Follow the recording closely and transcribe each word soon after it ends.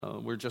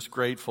We're just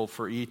grateful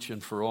for each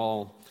and for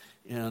all.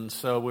 And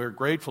so we're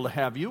grateful to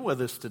have you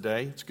with us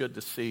today. It's good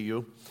to see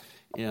you.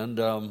 And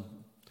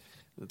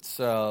it's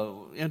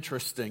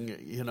interesting.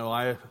 You know,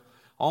 I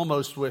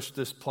almost wish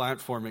this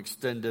platform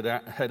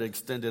had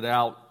extended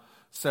out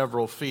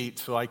several feet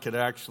so I could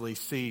actually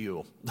see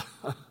you.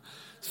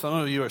 Some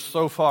of you are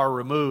so far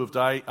removed.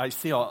 I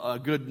see a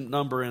good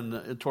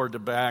number toward the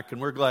back, and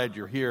we're glad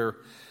you're here.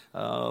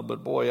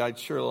 But boy, I'd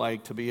sure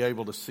like to be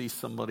able to see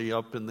somebody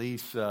up in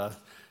these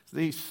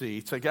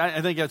seats.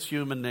 I think that's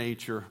human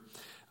nature.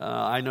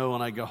 I know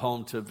when I go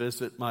home to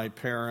visit my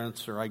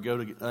parents or I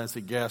go as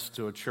a guest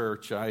to a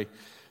church, I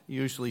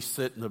usually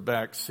sit in the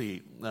back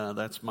seat.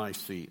 That's my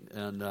seat.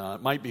 And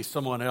it might be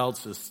someone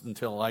else's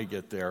until I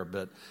get there.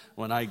 But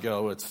when I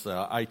go,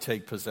 I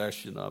take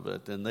possession of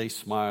it. And they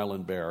smile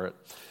and bear it.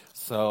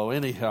 So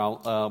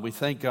anyhow, we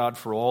thank God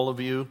for all of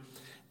you.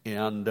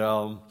 And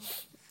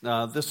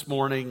this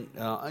morning,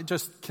 I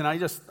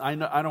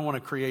don't want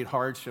to create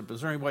hardship.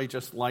 Is there any way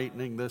just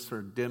lightening this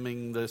or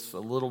dimming this a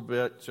little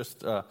bit?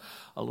 Just a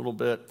little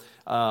bit,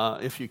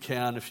 if you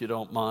can, if you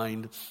don't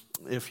mind.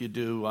 If you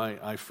do,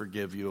 I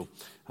forgive you.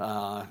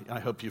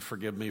 I hope you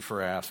forgive me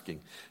for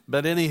asking.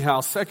 But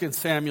anyhow, 2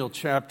 Samuel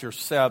chapter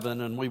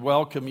 7, and we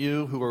welcome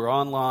you who are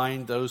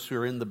online, those who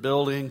are in the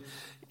building.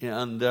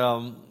 And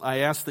I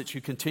ask that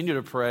you continue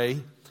to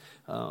pray.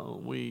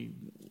 We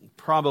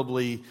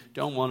probably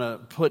don't want to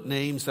put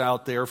names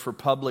out there for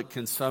public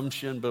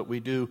consumption, but we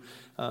do,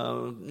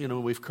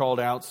 we've called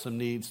out some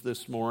needs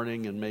this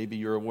morning, and maybe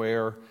you're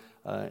aware,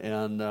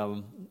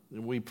 and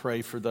we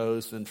pray for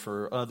those and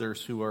for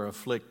others who are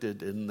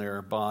afflicted in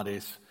their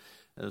bodies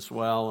as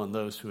well, and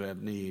those who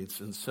have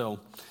needs. And so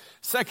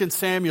 2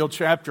 Samuel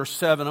chapter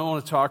 7, I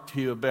want to talk to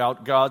you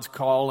about God's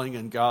calling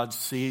and God's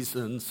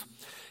seasons.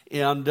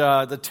 And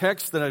the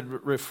text that I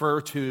refer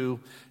to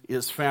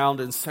is found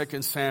in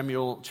 2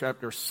 Samuel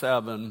chapter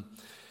 7.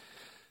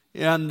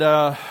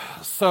 And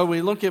so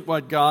we look at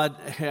what God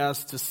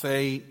has to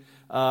say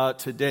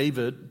to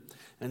David.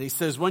 And he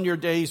says, when your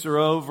days are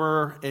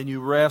over and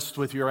you rest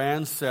with your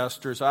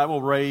ancestors, I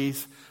will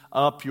raise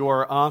up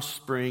your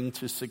offspring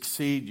to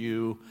succeed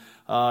you.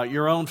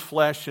 Your own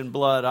flesh and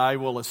blood, I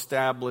will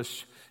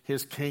establish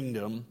his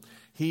kingdom.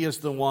 He is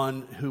the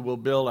one who will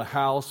build a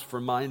house for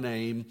my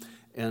name,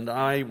 and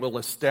I will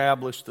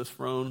establish the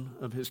throne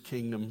of his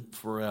kingdom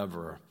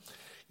forever.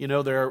 You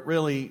know, there are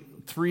really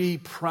three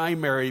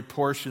primary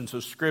portions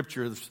of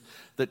scriptures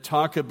that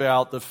talk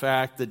about the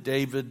fact that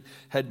David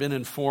had been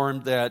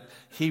informed that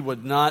he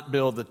would not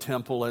build the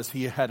temple as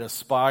he had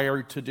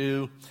aspired to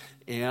do.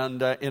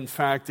 And in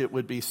fact, it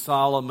would be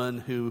Solomon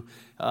who,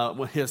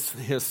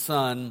 his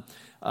son,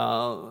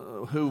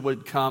 who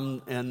would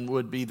come and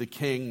would be the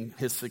king,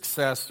 his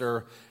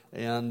successor.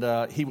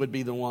 And he would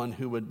be the one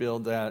who would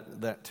build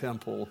that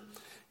temple.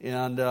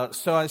 And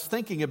so I was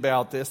thinking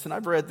about this, and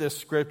I've read this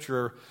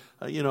scripture,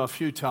 a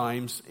few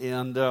times.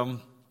 And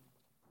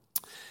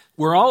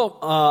we're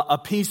all a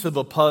piece of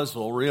a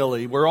puzzle,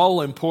 really. We're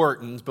all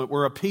important, but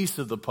we're a piece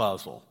of the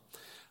puzzle.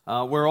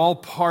 We're all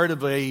part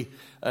of a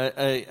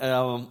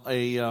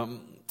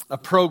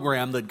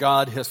program that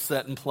God has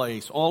set in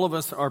place. All of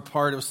us are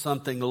part of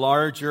something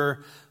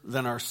larger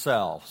than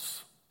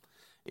ourselves.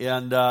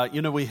 And,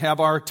 we have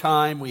our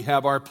time, we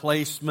have our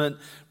placement,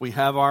 we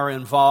have our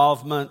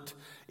involvement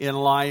in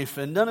life,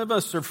 and none of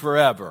us are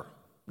forever.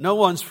 No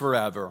one's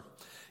forever.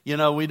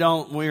 No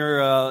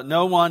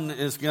one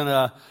is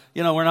gonna,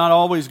 we're not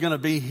always gonna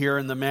be here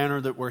in the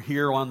manner that we're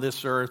here on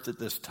this earth at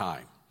this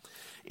time.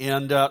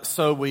 And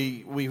so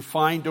we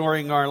find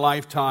during our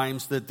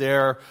lifetimes that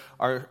there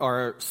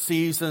are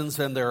seasons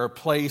and there are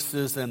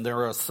places and there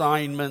are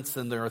assignments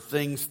and there are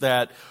things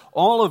that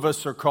all of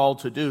us are called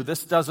to do.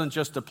 This doesn't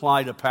just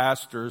apply to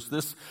pastors.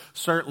 This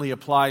certainly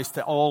applies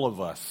to all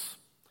of us.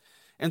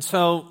 And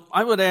so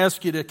I would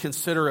ask you to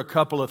consider a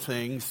couple of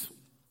things.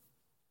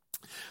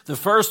 The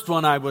first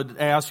one I would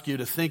ask you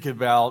to think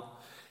about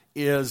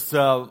is,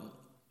 do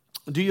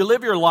you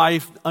live your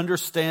life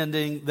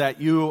understanding that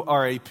you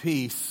are a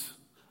piece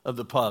of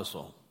the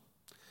puzzle?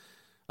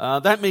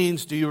 That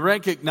means, do you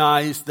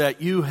recognize that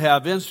you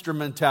have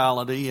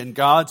instrumentality in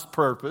God's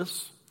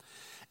purpose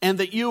and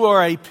that you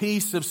are a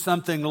piece of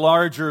something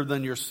larger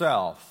than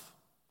yourself?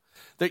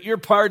 That you're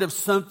part of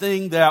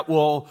something that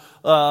will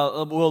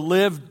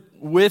live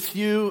with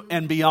you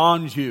and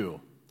beyond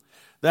you?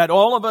 That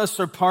all of us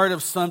are part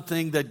of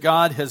something that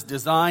God has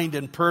designed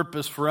and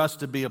purposed for us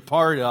to be a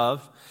part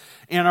of.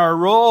 And our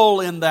role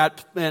in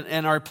that,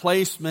 and our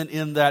placement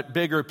in that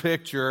bigger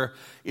picture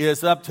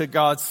is up to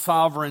God's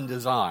sovereign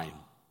design.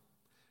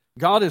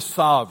 God is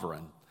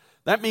sovereign.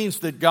 That means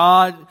that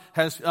God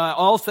has,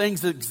 all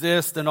things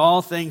exist and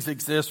all things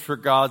exist for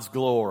God's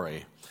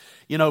glory.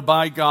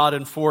 By God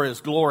and for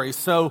His glory.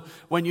 So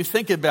when you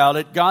think about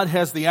it, God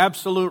has the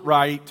absolute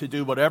right to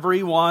do whatever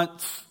He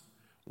wants,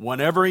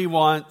 whenever He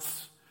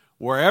wants,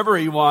 wherever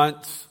He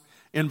wants,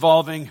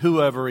 involving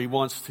whoever He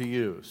wants to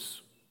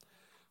use.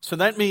 So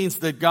that means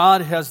that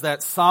God has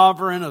that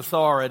sovereign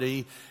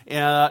authority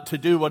to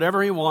do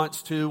whatever He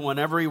wants to,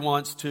 whenever He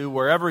wants to,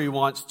 wherever He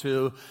wants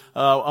to,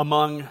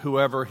 among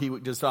whoever He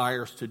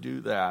desires to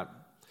do that.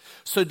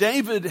 So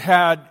David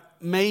had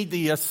made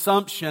the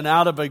assumption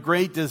out of a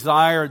great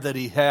desire that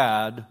he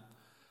had.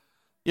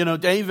 You know,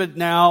 David,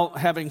 now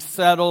having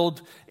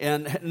settled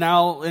and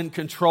now in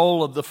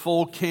control of the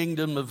full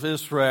kingdom of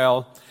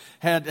Israel,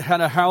 had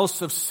a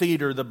house of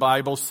cedar, the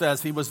Bible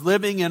says. He was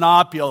living in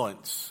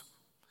opulence.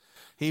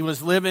 He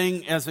was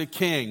living as a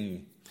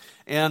king.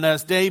 And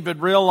as David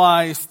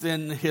realized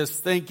in his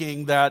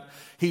thinking that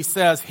he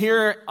says,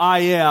 here I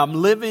am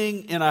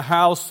living in a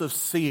house of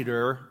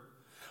cedar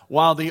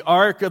while the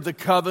ark of the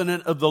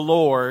covenant of the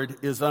Lord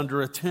is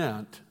under a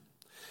tent.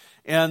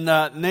 And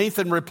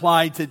Nathan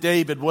replied to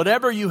David,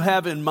 whatever you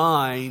have in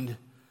mind,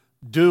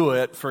 do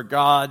it, for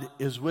God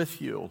is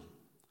with you.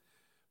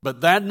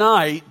 But that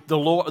night, the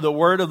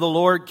word of the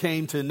Lord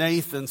came to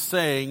Nathan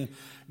saying,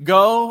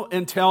 go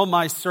and tell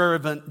my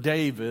servant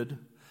David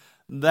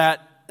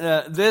that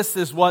this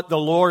is what the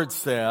Lord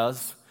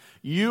says.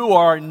 You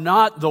are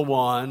not the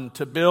one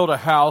to build a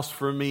house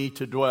for me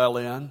to dwell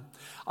in.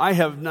 I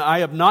have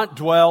not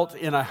dwelt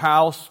in a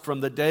house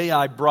from the day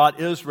I brought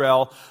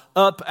Israel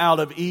up out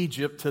of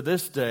Egypt to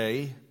this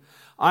day.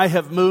 I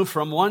have moved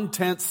from one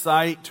tent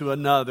site to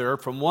another,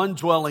 from one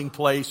dwelling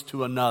place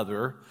to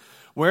another.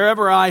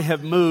 Wherever I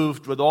have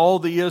moved with all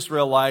the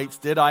Israelites,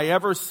 did I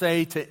ever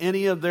say to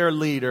any of their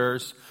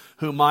leaders,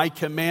 whom I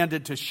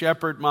commanded to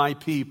shepherd my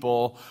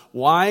people,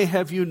 why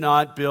have you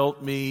not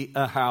built me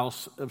a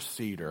house of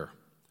cedar?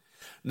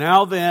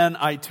 Now then,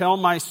 I tell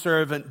my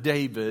servant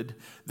David,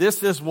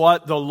 this is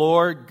what the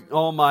Lord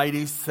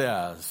Almighty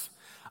says.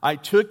 I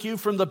took you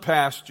from the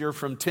pasture,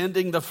 from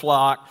tending the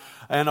flock,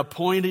 and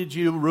appointed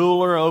you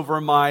ruler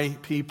over my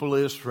people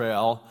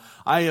Israel.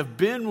 I have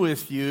been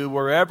with you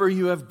wherever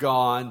you have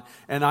gone,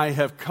 and I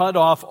have cut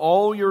off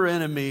all your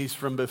enemies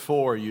from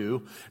before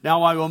you.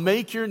 Now I will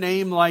make your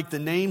name like the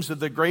names of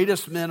the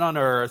greatest men on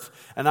earth,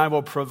 and I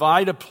will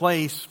provide a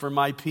place for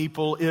my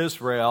people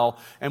Israel,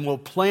 and will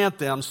plant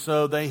them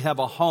so they have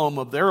a home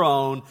of their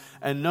own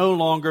and no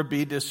longer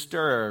be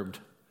disturbed.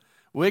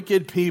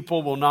 Wicked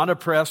people will not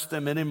oppress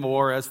them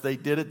anymore as they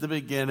did at the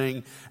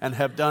beginning and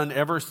have done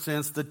ever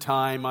since the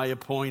time I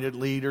appointed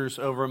leaders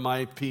over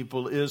my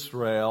people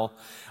Israel.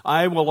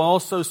 I will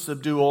also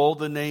subdue all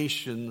the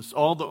nations,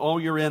 all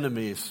your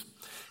enemies.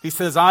 He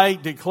says, I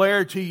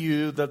declare to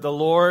you that the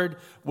Lord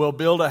will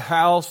build a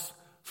house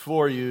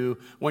for you.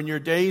 When your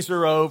days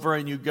are over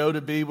and you go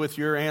to be with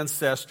your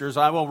ancestors,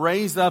 I will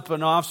raise up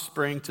an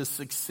offspring to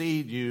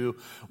succeed you,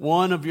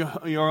 one of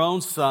your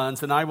own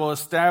sons, and I will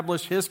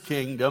establish his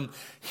kingdom.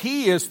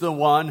 He is the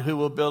one who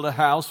will build a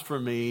house for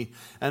me,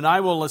 and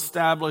I will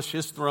establish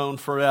his throne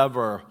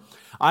forever.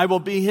 I will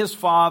be his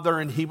father,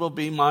 and he will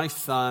be my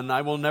son.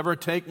 I will never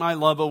take my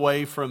love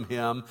away from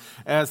him,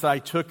 as I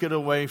took it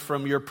away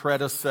from your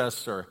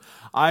predecessor.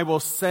 I will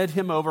set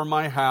him over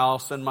my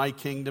house and my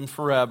kingdom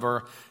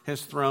forever.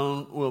 His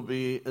throne will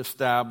be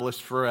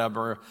established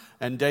forever.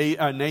 And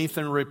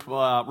Nathan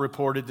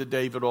reported to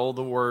David all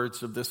the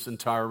words of this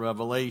entire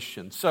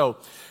revelation. So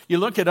you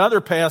look at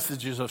other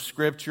passages of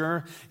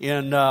Scripture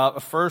in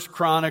 1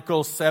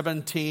 Chronicles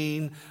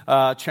 17,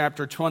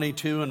 chapter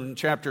 22 and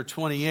chapter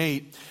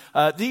 28.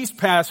 These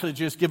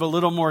passages give a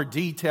little more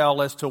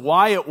detail as to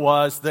why it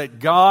was that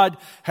God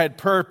had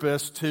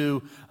purposed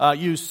to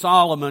use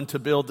Solomon to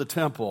build the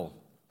temple.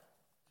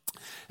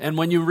 And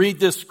when you read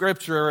this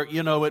scripture,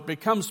 you know, it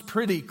becomes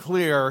pretty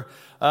clear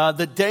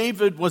that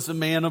David was a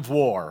man of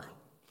war.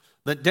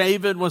 That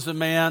David was a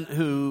man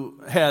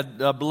who had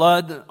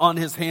blood on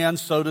his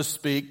hands, so to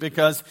speak,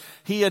 because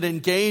he had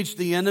engaged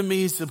the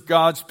enemies of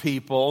God's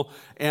people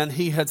and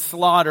he had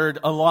slaughtered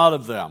a lot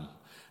of them.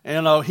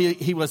 You know,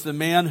 he was a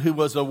man who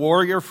was a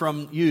warrior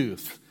from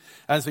youth.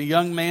 As a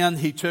young man,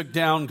 he took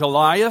down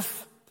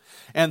Goliath.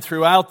 And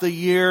throughout the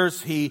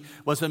years, he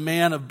was a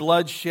man of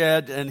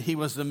bloodshed, and he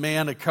was a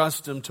man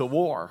accustomed to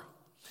war.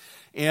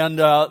 And,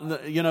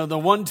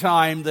 the one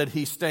time that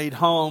he stayed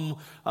home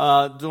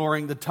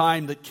during the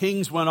time that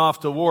kings went off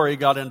to war, he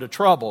got into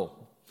trouble.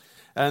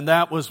 And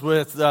that was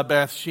with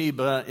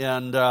Bathsheba,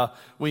 and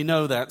we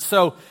know that.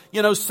 So,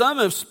 some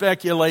have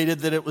speculated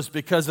that it was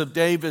because of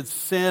David's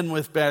sin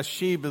with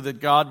Bathsheba that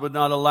God would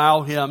not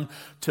allow him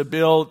to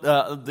build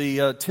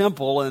the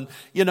temple. And,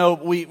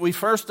 we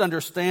first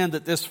understand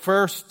that this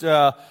first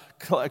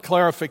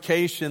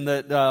clarification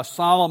that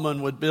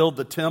Solomon would build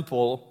the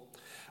temple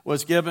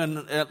was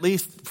given, at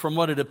least from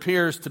what it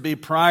appears to be,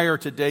 prior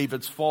to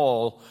David's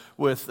fall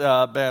with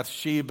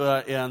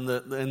Bathsheba and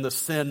the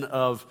sin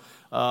of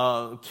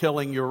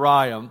killing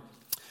Uriah.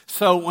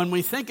 So when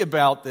we think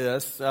about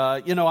this,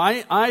 I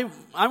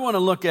want to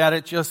look at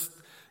it just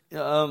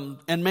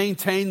and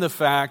maintain the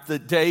fact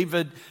that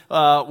David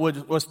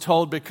was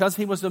told, because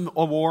he was a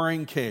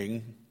warring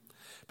king,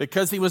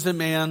 because he was a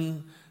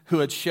man who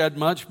had shed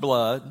much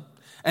blood,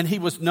 and he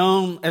was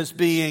known as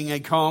being a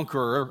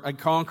conqueror, a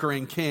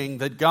conquering king,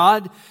 that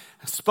God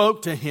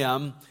spoke to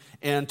him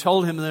and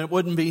told him that it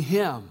wouldn't be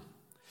him.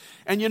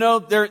 And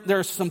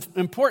there's some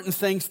important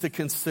things to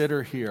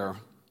consider here.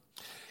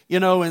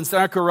 In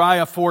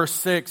Zechariah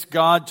 4:6,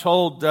 God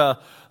told the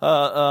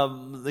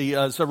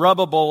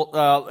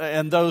Zerubbabel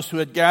and those who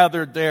had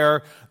gathered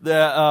there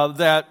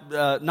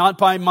that not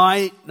by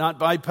might, not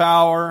by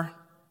power,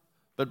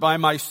 but by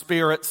my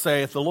Spirit,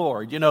 saith the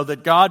Lord.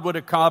 That God would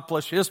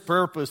accomplish His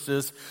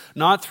purposes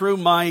not through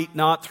might,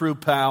 not through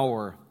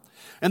power.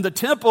 And the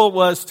temple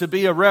was to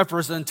be a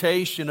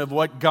representation of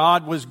what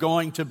God was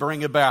going to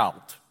bring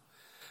about.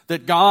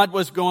 That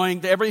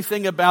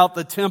everything about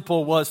the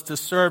temple was to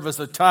serve as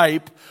a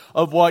type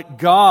of what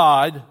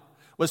God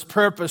was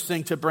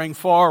purposing to bring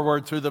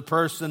forward through the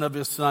person of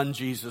His Son,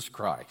 Jesus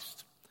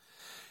Christ.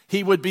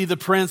 He would be the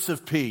Prince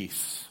of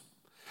Peace.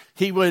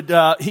 He would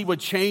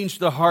change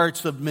the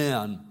hearts of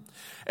men.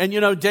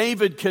 And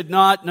David could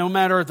not, no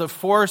matter the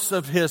force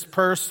of his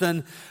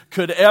person,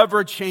 could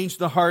ever change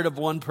the heart of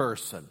one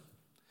person.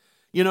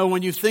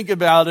 When you think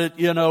about it,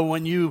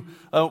 when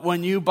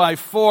you by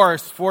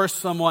force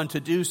someone to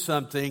do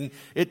something,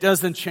 it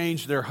doesn't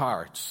change their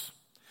hearts.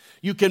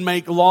 You can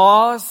make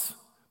laws,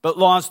 but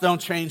laws don't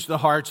change the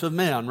hearts of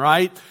men,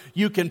 right?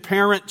 You can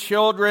parent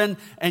children,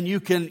 and you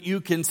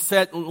can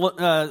set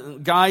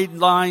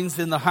guidelines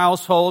in the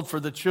household for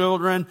the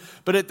children,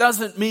 but it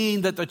doesn't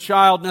mean that the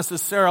child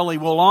necessarily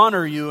will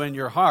honor you in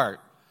your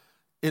heart.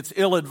 It's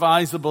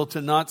ill-advisable to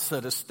not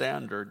set a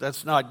standard.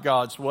 That's not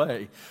God's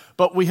way.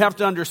 But we have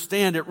to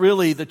understand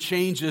the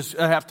changes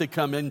have to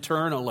come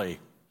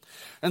internally.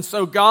 And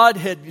so God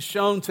had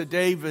shown to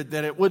David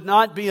that it would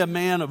not be a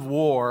man of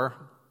war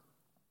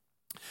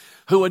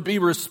who would be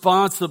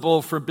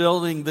responsible for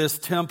building this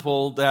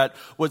temple that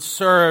would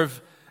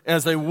serve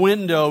as a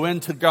window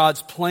into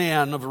God's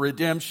plan of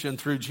redemption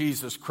through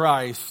Jesus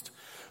Christ,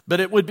 but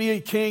it would be a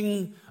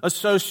king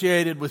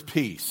associated with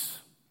peace.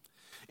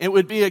 It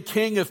would be a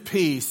king of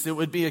peace. It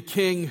would be a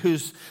king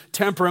whose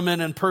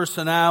temperament and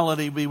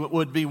personality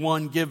would be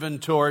one given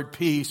toward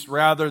peace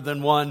rather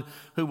than one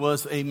who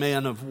was a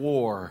man of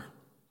war.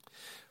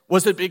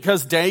 Was it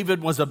because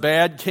David was a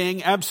bad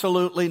king?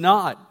 Absolutely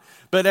not.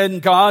 But in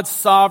God's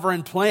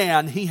sovereign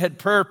plan, He had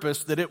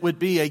purposed that it would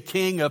be a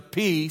king of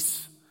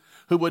peace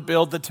who would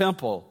build the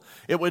temple.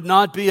 It would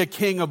not be a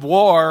king of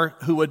war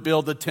who would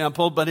build the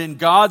temple, but in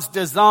God's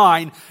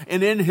design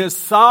and in His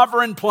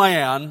sovereign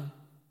plan,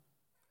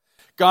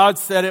 God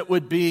said it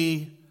would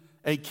be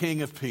a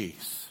king of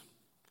peace,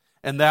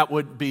 and that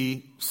would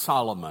be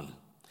Solomon.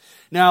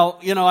 Now,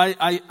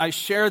 I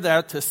share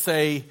that to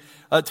say,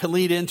 to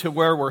lead into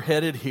where we're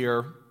headed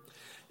here.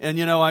 And,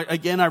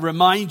 I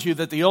remind you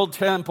that the Old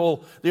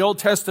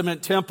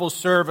Testament temple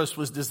service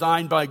was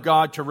designed by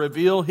God to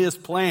reveal His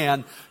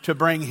plan to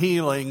bring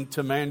healing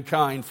to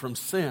mankind from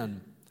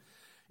sin.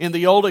 In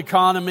the old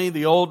economy,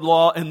 the old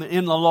law, in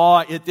the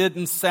law, it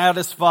didn't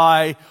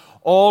satisfy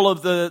all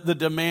of the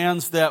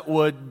demands that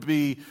would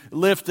be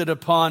lifted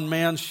upon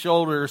man's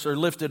shoulders or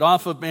lifted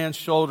off of man's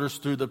shoulders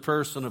through the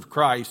person of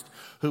Christ,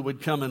 who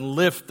would come and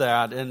lift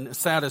that and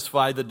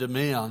satisfy the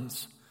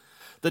demands.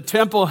 The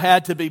temple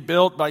had to be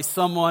built by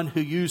someone who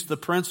used the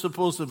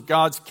principles of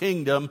God's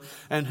kingdom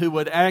and who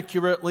would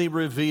accurately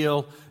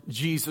reveal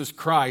Jesus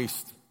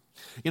Christ.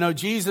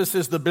 Jesus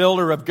is the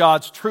builder of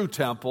God's true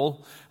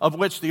temple, of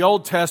which the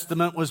Old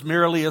Testament was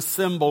merely a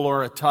symbol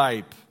or a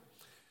type.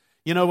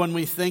 When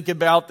we think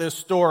about this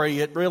story,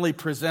 it really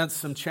presents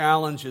some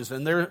challenges.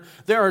 And there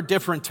are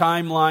different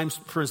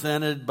timelines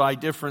presented by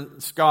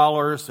different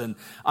scholars and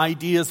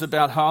ideas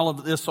about how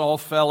this all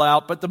fell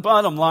out. But the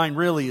bottom line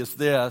really is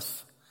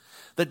this,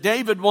 that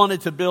David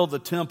wanted to build the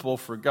temple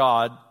for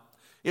God.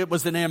 It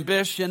was an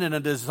ambition and a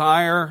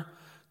desire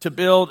to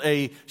build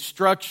a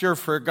structure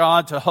for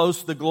God to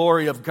host the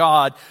glory of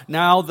God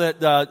now that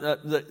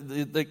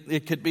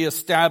it could be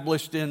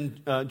established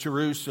in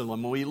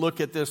Jerusalem. We look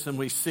at this and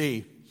we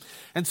see.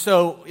 And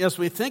so, as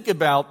we think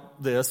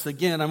about this,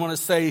 again, I want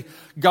to say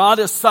God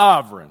is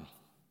sovereign.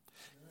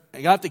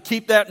 You have to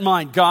keep that in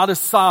mind. God is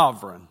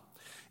sovereign.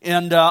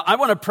 And I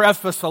want to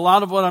preface a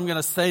lot of what I'm going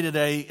to say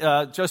today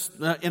just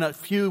in a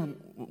few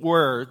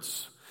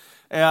words.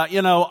 I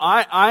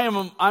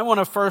want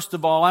to, first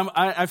of all,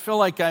 I feel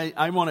like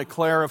I want to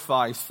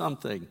clarify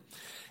something.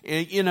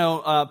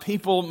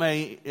 People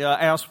may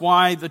ask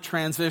why the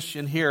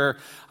transition here.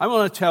 I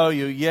want to tell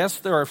you, yes,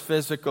 there are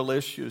physical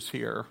issues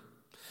here.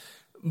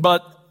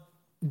 But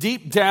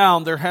deep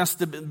down, there has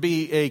to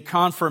be a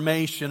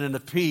confirmation and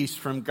a peace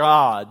from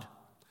God.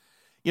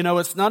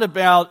 It's not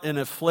about an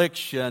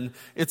affliction.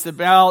 It's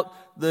about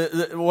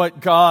what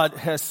God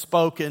has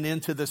spoken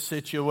into the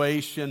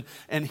situation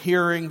and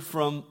hearing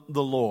from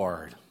the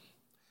Lord.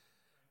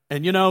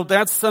 And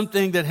that's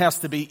something that has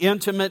to be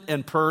intimate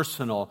and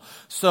personal.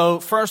 So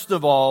first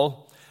of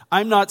all,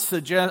 I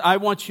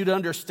want you to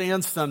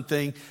understand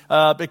something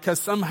because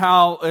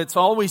somehow it's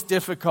always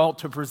difficult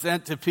to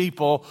present to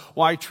people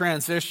why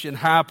transition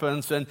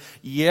happens. And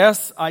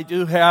yes, I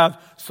do have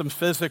some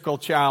physical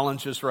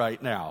challenges right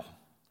now.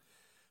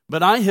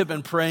 But I have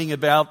been praying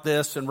about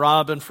this and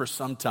Robin for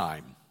some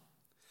time.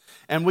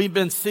 And we've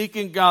been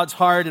seeking God's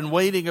heart and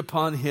waiting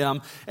upon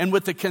Him, and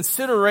with the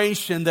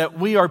consideration that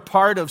we are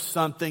part of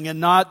something and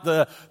not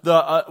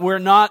we're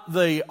not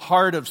the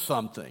heart of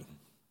something.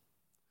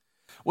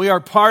 We are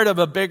part of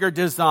a bigger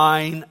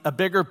design, a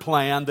bigger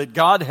plan that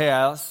God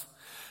has.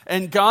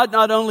 And God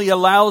not only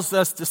allows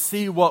us to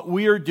see what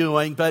we're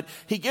doing, but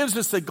He gives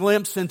us a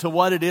glimpse into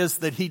what it is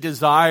that He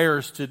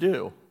desires to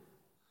do.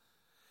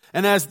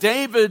 And as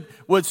David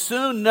would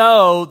soon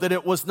know that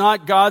it was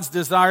not God's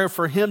desire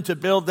for him to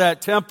build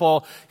that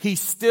temple, he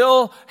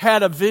still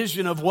had a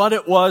vision of what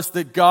it was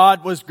that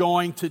God was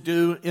going to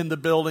do in the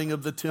building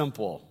of the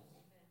temple.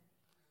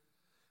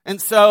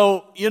 And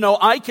so,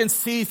 I can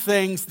see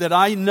things that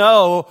I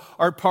know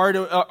are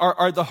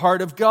the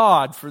heart of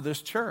God for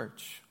this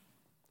church.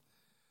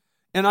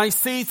 And I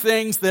see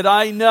things that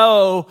I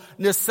know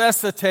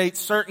necessitate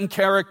certain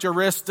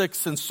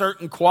characteristics and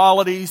certain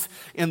qualities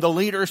in the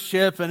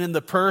leadership and in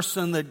the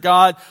persons that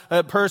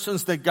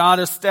God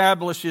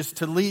establishes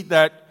to lead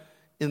that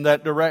in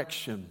that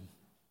direction.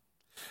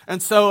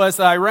 And so as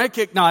I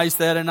recognize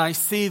that and I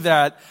see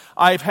that,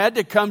 I've had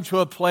to come to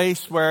a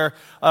place where,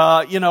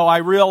 I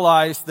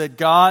realize that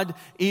God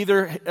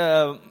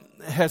either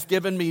has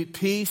given me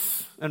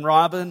peace and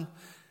Robin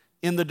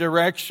in the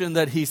direction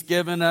that He's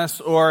given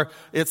us, or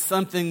it's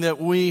something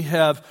that we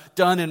have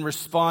done in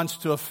response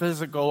to a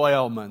physical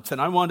ailment. And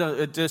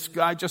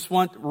I just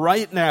want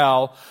right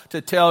now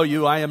to tell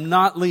you, I am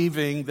not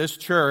leaving this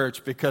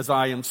church because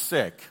I am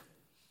sick.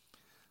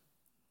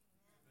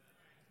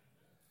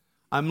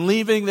 I'm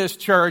leaving this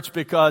church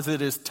because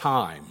it is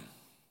time.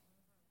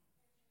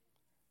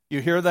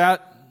 You hear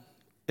that?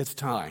 It's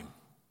time.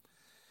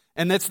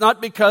 And it's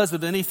not because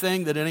of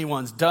anything that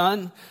anyone's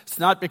done. It's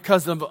not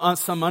because of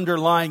some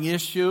underlying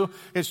issue.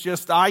 It's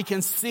just I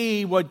can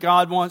see what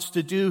God wants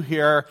to do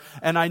here,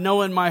 and I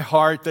know in my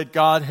heart that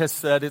God has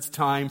said it's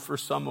time for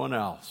someone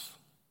else.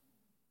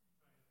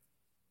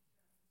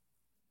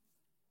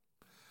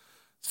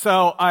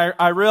 So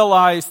I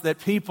realize that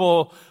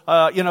people,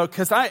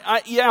 because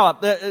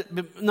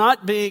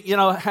not being,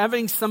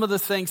 having some of the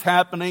things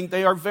happening,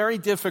 they are very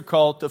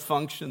difficult to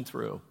function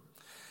through.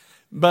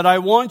 But I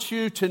want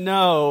you to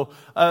know,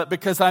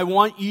 because I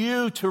want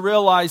you to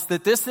realize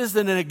that this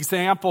isn't an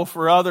example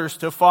for others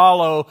to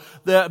follow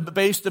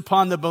based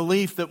upon the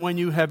belief that when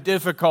you have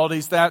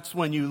difficulties, that's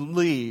when you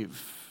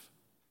leave.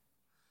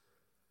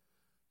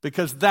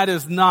 Because that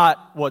is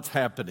not what's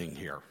happening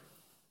here.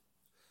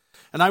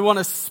 And I want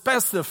to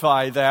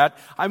specify that.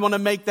 I want to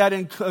make that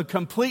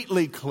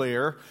completely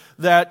clear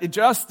that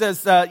just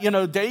as,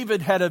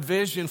 David had a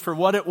vision for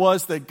what it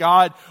was that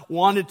God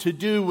wanted to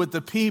do with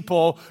the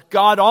people,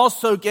 God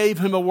also gave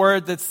him a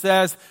word that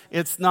says,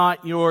 it's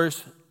not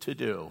yours to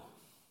do.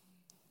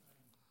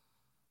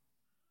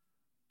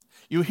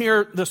 You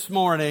hear this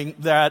morning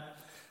that,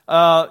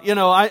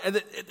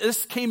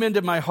 this came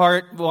into my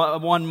heart I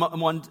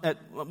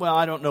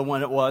don't know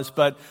when it was,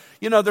 but,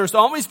 there's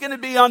always going to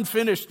be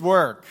unfinished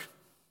work.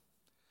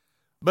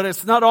 But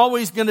it's not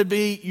always going to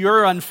be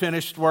your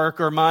unfinished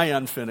work or my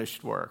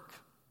unfinished work.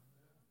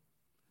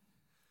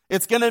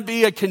 It's going to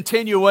be a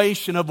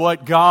continuation of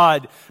what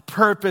God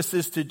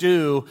purposes to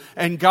do,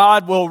 and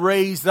God will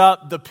raise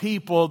up the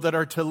people that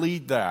are to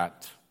lead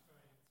that.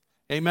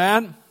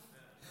 Amen?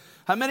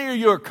 How many of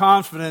you are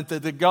confident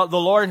that the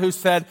Lord who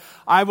said,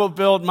 I will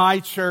build my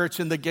church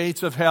and the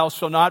gates of hell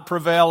shall not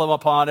prevail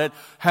upon it,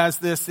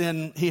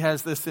 He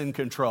has this in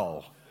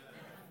control?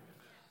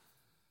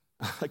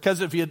 Because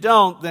if you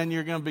don't, then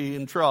you're going to be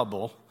in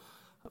trouble.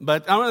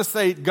 But I want to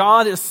say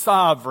God is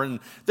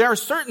sovereign. There are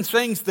certain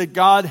things that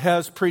God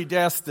has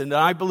predestined,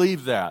 and I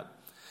believe that.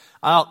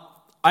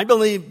 I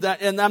believe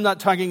that, and I'm not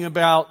talking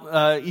about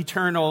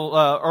eternal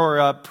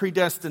or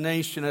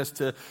predestination as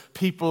to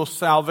people's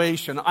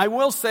salvation. I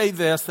will say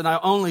this, and I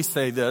only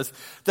say this,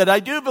 that I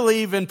do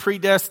believe in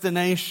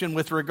predestination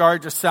with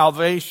regard to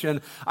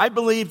salvation. I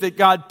believe that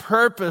God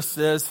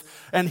purposes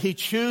and He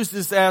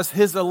chooses as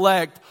His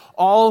elect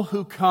all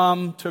who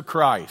come to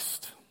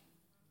Christ.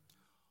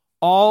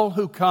 All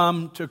who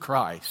come to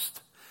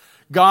Christ.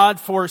 God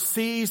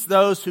foresees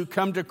those who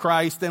come to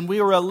Christ, and we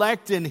are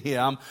elect in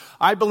Him.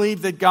 I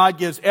believe that God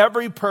gives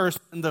every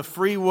person the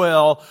free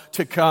will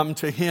to come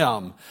to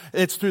Him.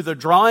 It's through the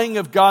drawing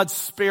of God's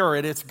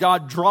Spirit. It's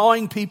God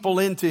drawing people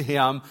into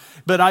Him.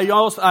 But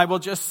I will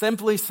just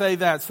simply say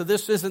that. So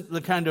this isn't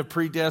the kind of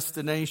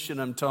predestination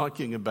I'm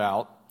talking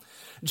about.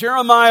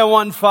 Jeremiah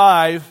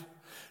 1:5.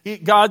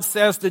 God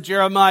says to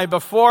Jeremiah,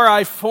 before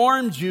I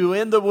formed you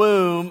in the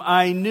womb,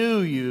 I knew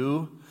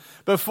you.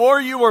 Before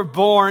you were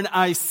born,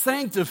 I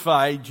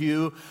sanctified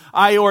you.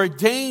 I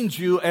ordained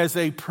you as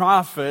a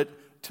prophet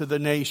to the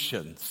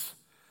nations.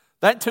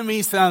 That to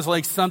me sounds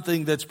like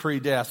something that's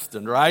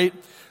predestined, right?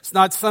 It's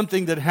not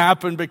something that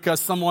happened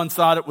because someone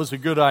thought it was a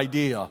good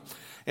idea.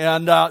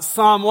 And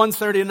Psalm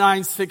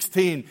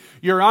 139:16,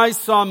 your eyes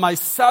saw my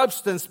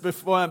substance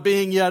before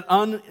being yet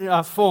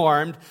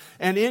unformed,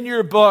 and in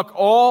your book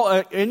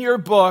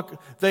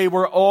they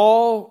were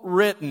all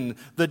written,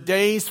 the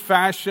days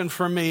fashioned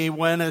for me,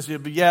 when as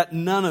of yet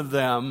none of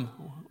them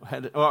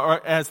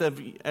or as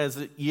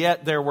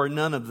yet there were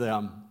none of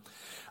them.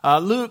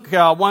 Luke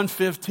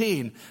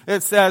 1:15,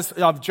 it says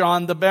of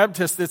John the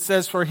Baptist, it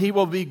says, "For he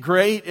will be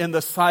great in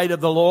the sight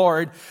of the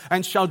Lord,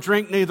 and shall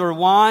drink neither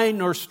wine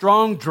nor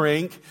strong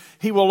drink.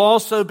 He will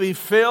also be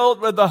filled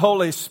with the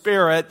Holy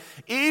Spirit,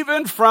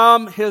 even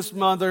from his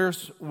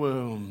mother's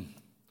womb."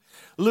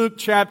 Luke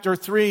chapter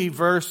 3,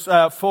 verse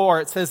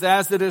 4, it says,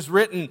 "As it is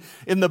written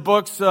in the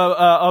book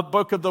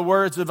of the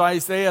words of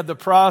Isaiah the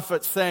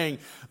prophet, saying,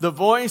 the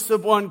voice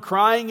of one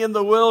crying in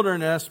the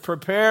wilderness,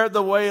 prepare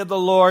the way of the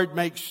Lord,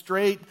 make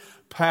straight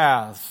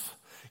paths."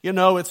 You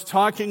know, it's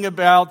talking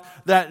about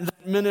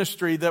that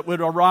ministry that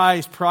would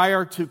arise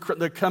prior to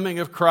the coming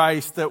of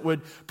Christ that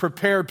would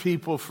prepare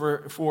people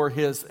for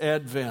his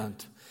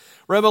advent.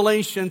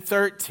 Revelation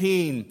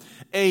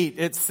 13:8,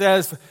 it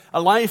says, it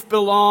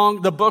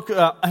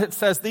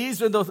says,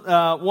 "These are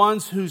the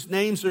ones whose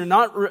names are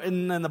not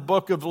written in the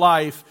book of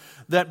life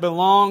that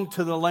belong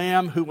to the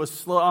Lamb who was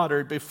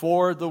slaughtered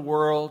before the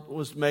world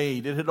was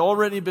made." It had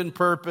already been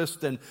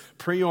purposed and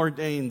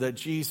preordained that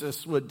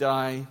Jesus would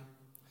die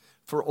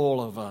for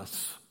all of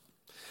us.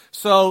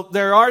 So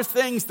there are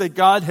things that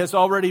God has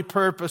already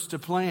purposed to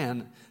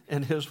plan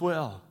in his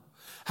will.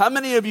 How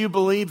many of you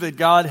believe that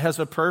God has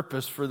a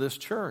purpose for this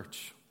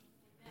church?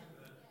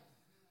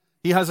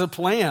 He has a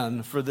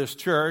plan for this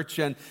church,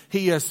 and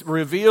he has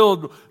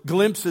revealed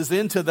glimpses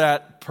into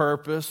that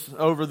purpose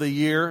over the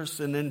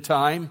years and in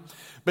time.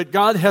 But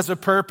God has a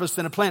purpose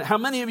and a plan. How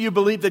many of you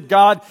believe that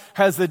God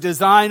has a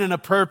design and a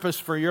purpose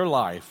for your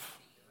life?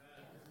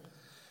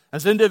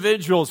 As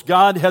individuals,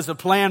 God has a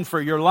plan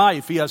for your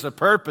life. He has a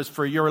purpose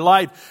for your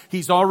life.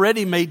 He's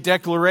already made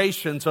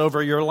declarations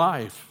over your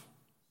life.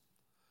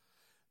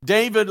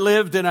 David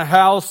lived in a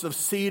house of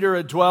cedar,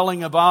 a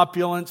dwelling of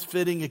opulence,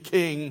 fitting a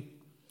king.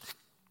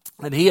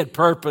 And he had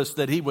purposed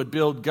that he would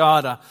build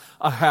God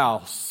a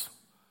house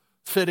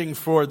fitting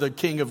for the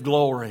King of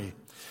glory.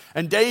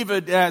 And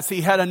David, as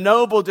he had a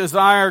noble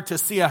desire to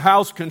see a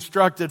house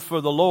constructed for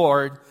the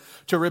Lord,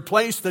 to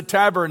replace the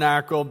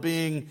tabernacle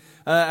being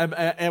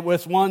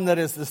with one that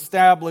is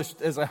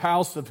established as a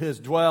house of his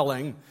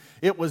dwelling,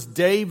 it was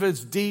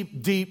David's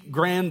deep, deep,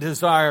 grand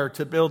desire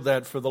to build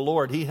that for the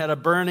Lord. He had a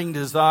burning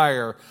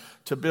desire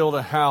to build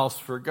a house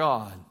for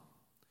God.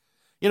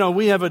 You know,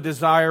 we have a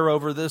desire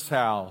over this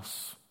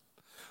house.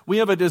 We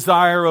have a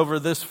desire over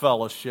this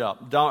fellowship.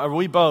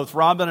 We both,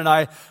 Robin and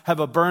I, have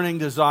a burning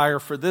desire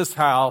for this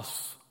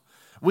house.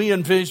 We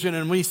envision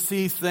and we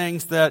see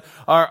things that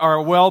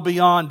are well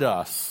beyond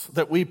us,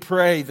 that we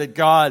pray that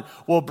God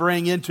will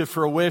bring into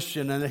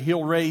fruition and that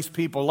he'll raise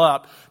people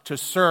up to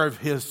serve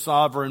his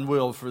sovereign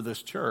will for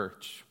this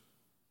church.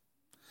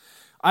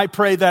 I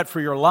pray that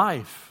for your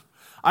life.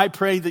 I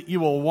pray that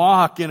you will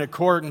walk in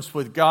accordance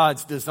with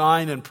God's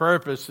design and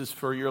purposes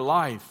for your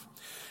life.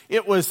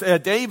 It was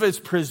David's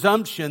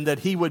presumption that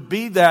he would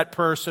be that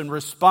person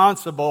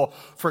responsible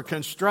for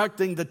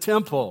constructing the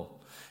temple.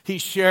 He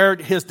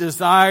shared his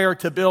desire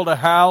to build a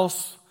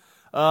house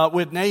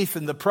with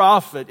Nathan the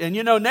prophet. And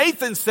you know,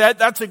 Nathan said,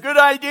 "That's a good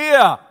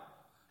idea.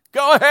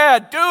 Go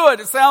ahead, do it.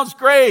 It sounds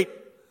great."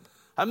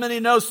 How many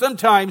know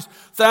sometimes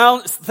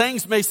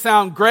things may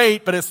sound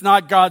great, but it's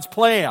not God's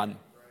plan?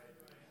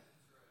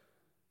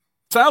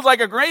 Sounds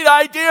like a great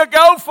idea,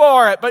 go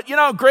for it. But you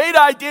know, great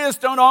ideas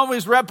don't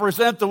always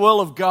represent the will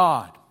of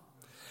God.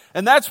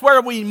 And that's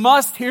where we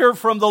must hear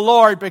from the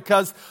Lord,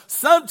 because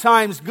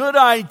sometimes good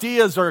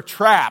ideas are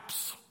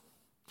traps.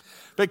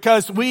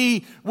 Because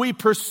we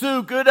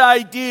pursue good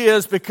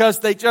ideas because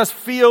they just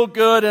feel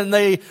good and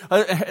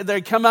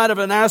they come out of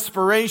an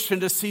aspiration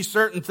to see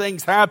certain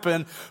things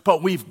happen.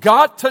 But we've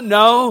got to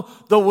know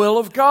the will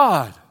of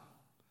God.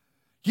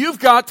 You've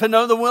got to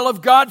know the will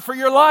of God for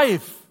your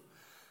life.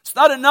 It's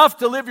not enough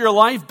to live your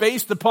life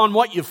based upon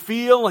what you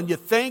feel and you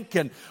think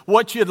and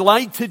what you'd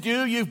like to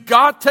do. You've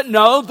got to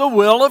know the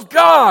will of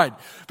God,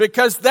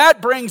 because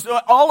that brings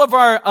all of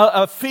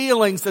our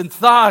feelings and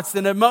thoughts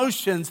and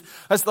emotions,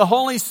 as the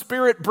Holy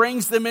Spirit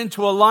brings them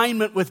into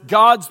alignment with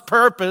God's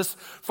purpose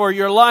for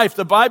your life.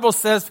 The Bible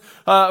says,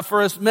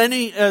 for as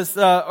many as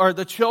are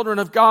the children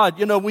of God,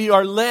 you know, we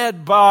are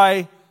led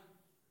by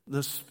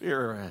the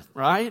Spirit,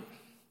 right?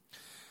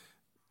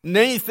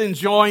 Nathan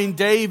joined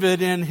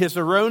David in his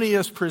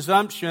erroneous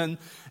presumption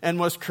and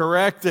was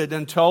corrected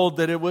and told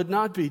that it would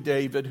not be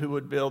David who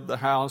would build the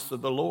house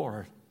of the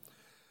Lord.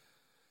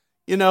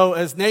 You know,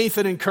 as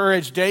Nathan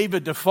encouraged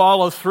David to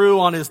follow through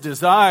on his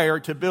desire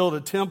to build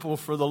a temple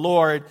for the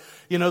Lord,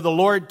 you know, the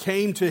Lord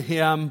came to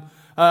him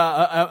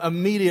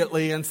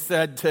immediately and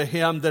said to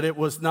him that it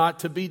was not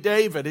to be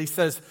David. He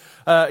says,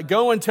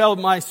 "Go and tell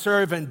my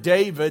servant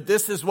David,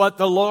 this is what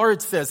the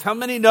Lord says." How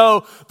many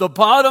know the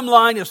bottom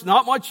line is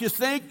not what you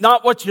think,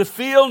 not what you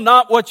feel,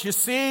 not what you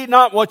see,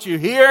 not what you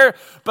hear,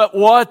 but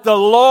what the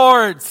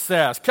Lord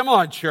says? Come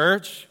on,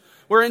 church.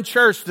 We're in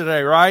church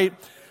today, right?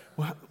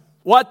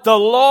 What the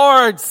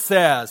Lord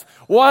says.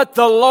 What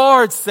the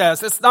Lord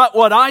says. It's not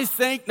what I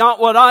think, not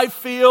what I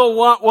feel,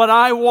 what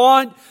I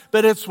want,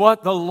 but it's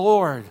what the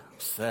Lord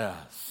says.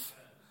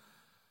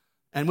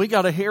 And we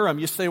got to hear him.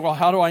 You say, well,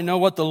 how do I know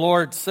what the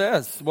Lord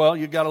says? Well,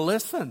 you got to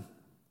listen.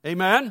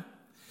 Amen?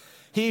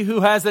 He who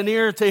has an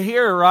ear to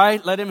hear,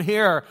 right? Let him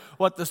hear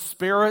what the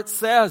Spirit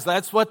says.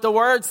 That's what the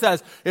Word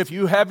says. If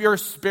you have your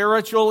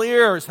spiritual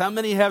ears, how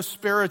many have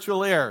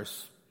spiritual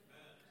ears?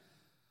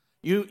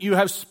 You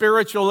have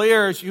spiritual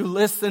ears. You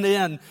listen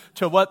in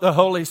to what the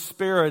Holy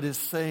Spirit is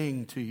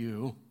saying to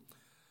you.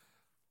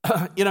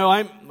 You know,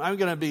 I'm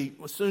going to be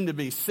soon to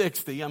be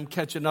 60. I'm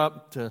catching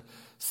up to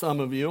some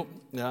of you,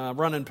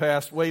 running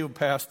way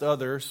past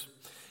others.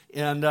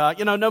 And,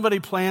 you know, nobody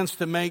plans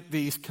to make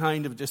these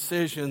kind of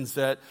decisions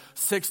at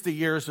 60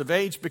 years of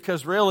age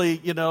because really,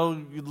 you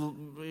know,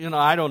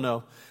 I don't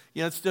know.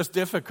 You know, it's just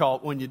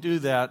difficult when you do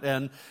that.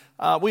 And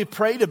we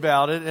prayed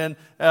about it and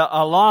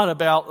a lot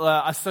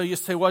about, so you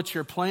say, what's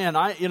your plan?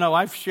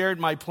 I've shared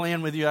my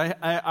plan with you.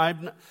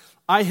 I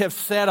have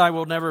said I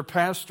will never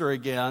pastor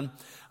again.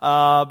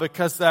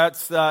 Because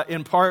that's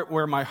in part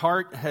where my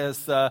heart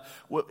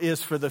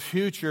is for the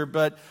future.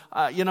 But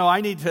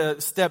I need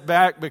to step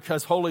back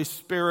because Holy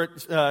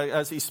Spirit,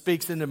 as He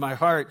speaks into my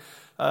heart,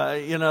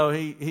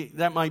 He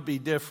that might be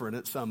different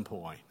at some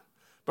point.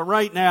 But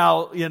right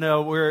now,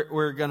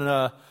 we're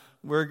gonna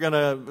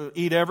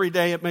eat every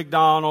day at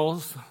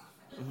McDonald's,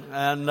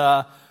 and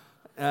that's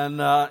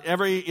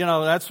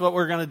what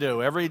we're gonna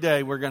do. Every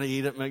day we're gonna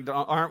eat at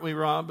McDonald's, aren't we,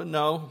 Robin?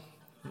 No.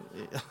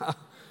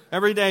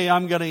 Every day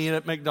I'm going to eat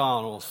at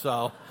McDonald's.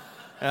 So,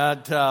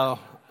 at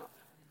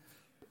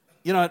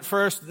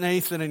first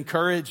Nathan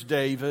encouraged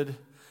David,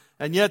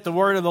 and yet the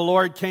word of the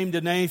Lord came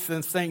to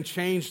Nathan saying,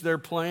 change their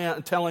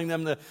plan, telling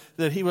them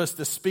that he was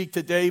to speak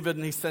to David,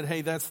 and he said,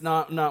 hey, that's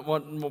not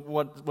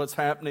what's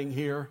happening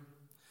here.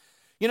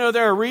 You know,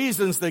 there are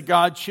reasons that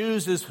God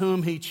chooses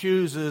whom He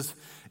chooses,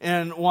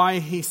 and why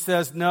He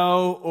says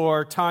no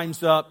or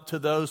time's up to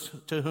those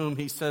to whom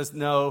He says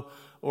no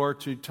or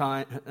to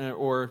time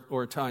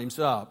or time's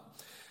up.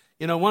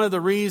 You know, one of the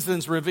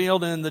reasons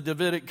revealed in the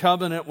Davidic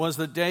covenant was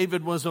that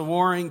David was a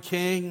warring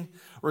king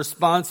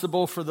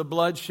responsible for the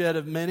bloodshed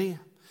of many.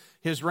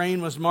 His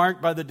reign was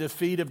marked by the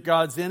defeat of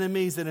God's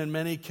enemies and in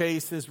many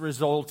cases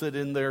resulted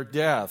in their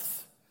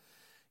death.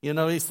 You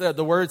know,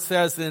 the word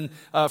says in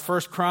 1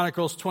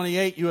 Chronicles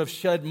 28, you have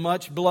shed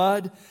much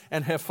blood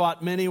and have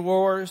fought many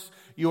wars.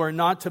 You are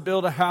not to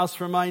build a house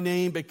for my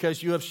name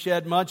because you have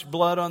shed much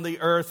blood on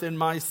the earth in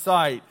my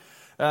sight.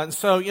 And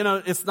so,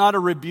 it's not a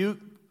rebuke,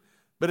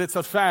 but it's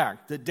a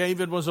fact that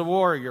David was a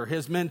warrior.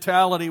 His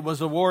mentality was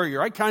a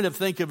warrior. I kind of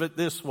think of it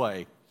this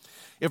way.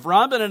 If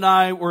Robin and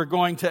I were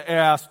going to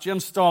ask Jim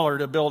Stoller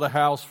to build a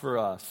house for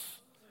us,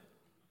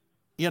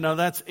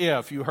 that's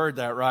if. You heard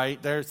that, right?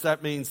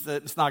 That means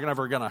that it's not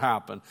ever going to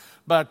happen.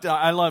 But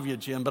I love you,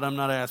 Jim, but I'm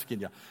not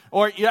asking you.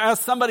 Or you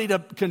ask somebody to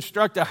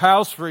construct a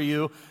house for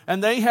you,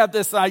 and they have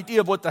this idea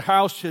of what the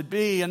house should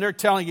be, and they're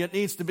telling you it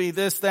needs to be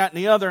this, that, and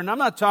the other. And I'm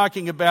not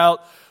talking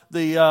about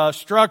the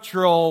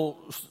structural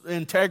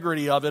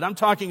integrity of it. I'm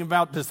talking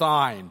about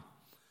design.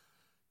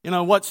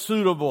 What's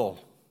suitable.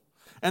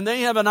 And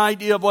they have an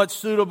idea of what's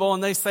suitable,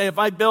 and they say, if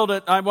I build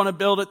it, I want to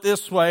build it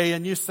this way.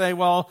 And you say,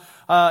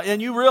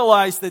 and you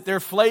realize that their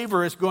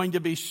flavor is going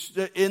to be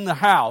in the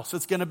house.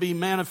 It's going to be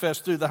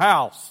manifest through the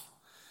house.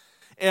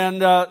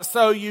 And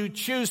so you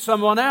choose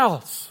someone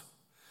else.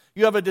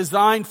 You have a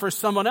design for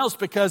someone else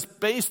because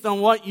based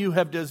on what you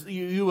have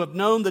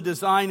known the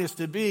design is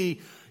to be,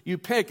 you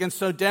pick. And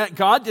so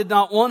God did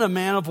not want a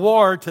man of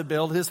war to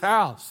build His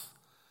house.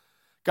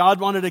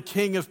 God wanted a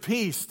king of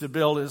peace to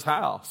build His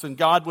house. And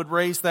God would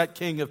raise that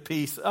king of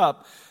peace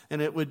up,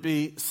 and it would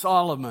be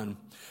Solomon.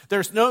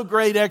 There's no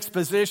great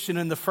exposition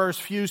in the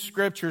first few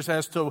scriptures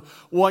as to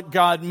what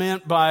God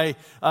meant by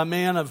a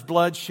man of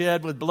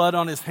bloodshed with blood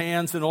on his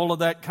hands and all of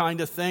that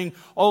kind of thing.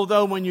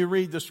 Although when you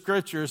read the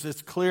scriptures,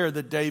 it's clear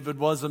that David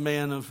was a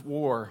man of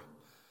war,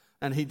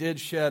 and he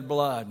did shed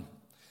blood.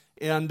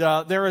 And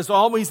there is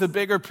always a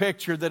bigger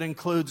picture that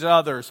includes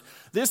others.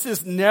 This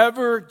is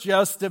never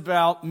just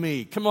about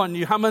me. Come on,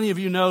 how many of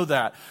you know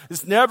that?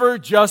 It's never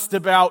just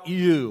about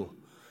you.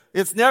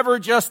 It's never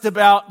just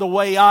about the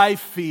way I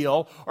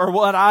feel or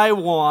what I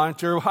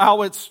want or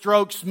how it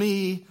strokes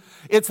me.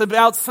 It's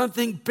about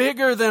something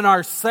bigger than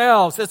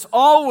ourselves. It's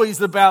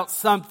always about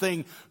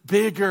something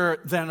bigger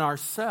than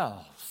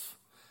ourselves.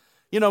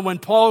 When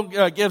Paul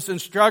gives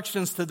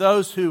instructions to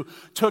those who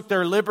took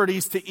their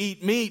liberties to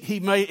eat meat,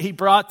 he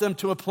brought them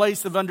to a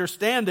place of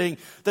understanding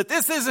that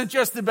this isn't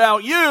just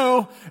about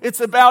you,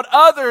 it's about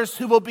others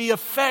who will be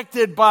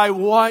affected by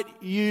what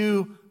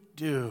you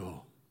do.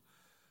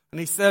 And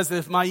he says,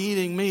 if my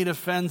eating meat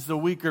offends the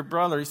weaker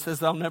brother, he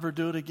says, I'll never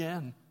do it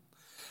again.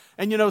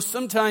 And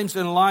sometimes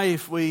in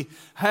life we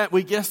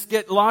just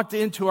get locked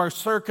into our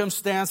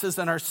circumstances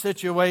and our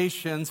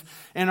situations,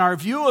 and our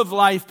view of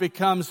life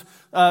becomes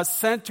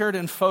centered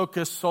and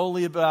focused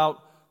solely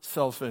about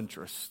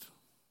self-interest.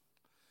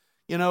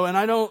 And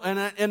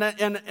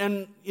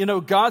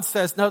God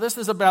says, no, this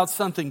is about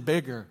something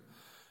bigger.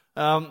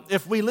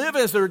 If we live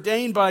as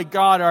ordained by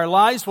God, our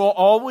lives will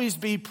always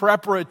be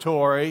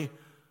preparatory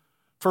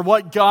for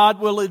what God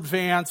will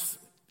advance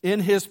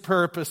in His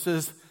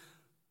purposes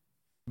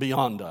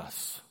beyond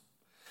us.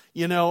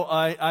 You know,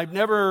 I've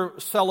never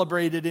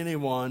celebrated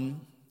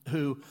anyone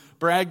who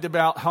bragged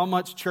about how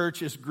much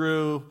churches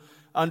grew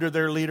under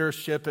their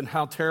leadership and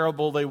how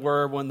terrible they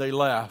were when they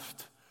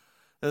left.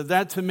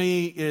 That to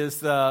me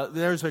is, I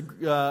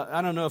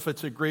don't know if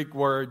it's a Greek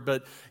word,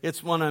 but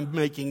it's one I'm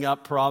making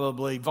up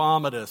probably,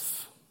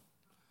 vomitus.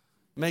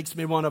 Makes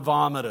me want to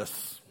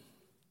vomitus.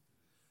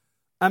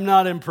 I'm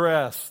not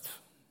impressed.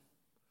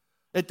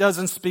 It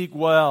doesn't speak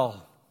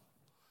well.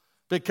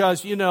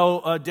 Because, you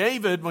know,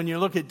 David, when you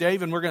look at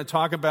David, and we're going to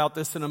talk about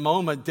this in a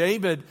moment,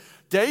 David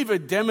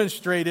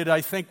demonstrated,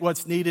 I think,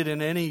 what's needed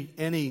in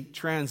any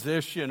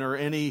transition or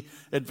any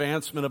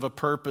advancement of a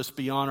purpose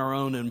beyond our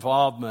own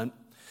involvement.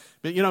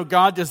 But, you know,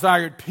 God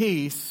desired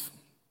peace.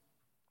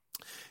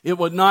 It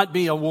would not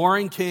be a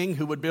warring king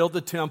who would build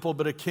the temple,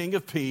 but a king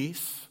of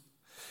peace.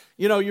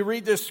 You know, you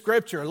read this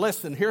scripture.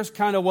 Listen, here's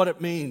kind of what it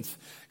means.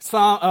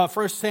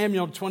 1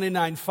 Samuel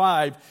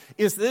 29:5.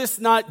 Is this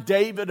not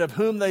David of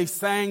whom they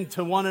sang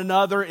to one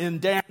another in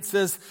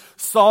dances?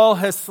 Saul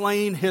has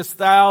slain his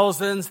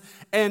thousands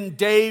and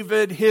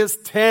David his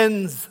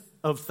tens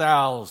of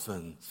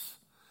thousands.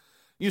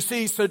 You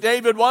see, so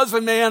David was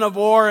a man of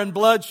war and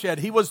bloodshed.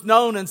 He was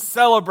known and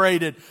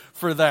celebrated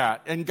for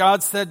that. And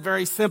God said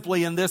very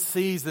simply, in this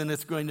season,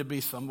 it's going to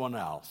be someone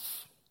else.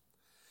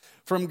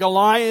 From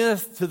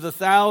Goliath to the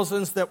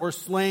thousands that were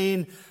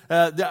slain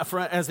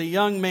as a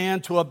young man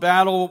to a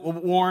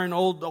battle-worn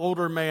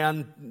older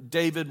man,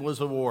 David was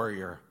a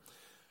warrior.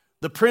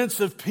 The Prince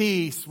of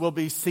Peace will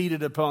be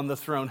seated upon the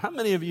throne. How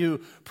many of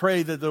you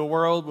pray that the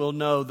world will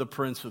know the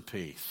Prince of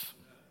Peace?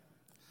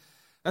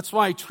 That's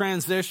why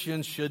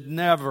transition should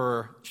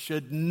never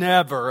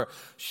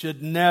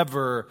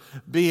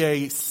be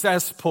a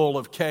cesspool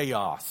of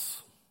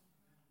chaos.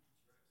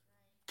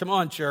 Come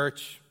on,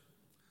 church.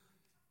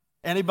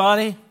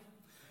 Anybody?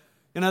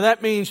 You know,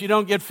 that means you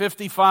don't get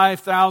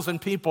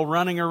 55,000 people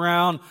running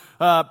around,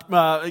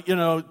 trying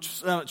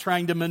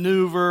to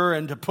maneuver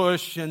and to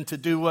push and to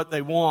do what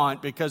they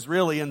want, because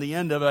really, in the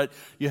end of it,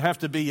 you have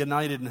to be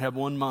united and have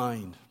one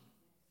mind.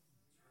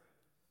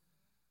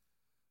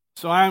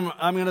 So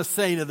I'm going to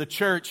say to the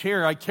church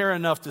here, I care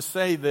enough to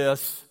say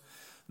this,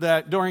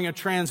 that during a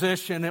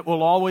transition, it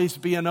will always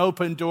be an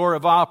open door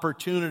of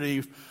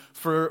opportunity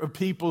for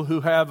people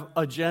who have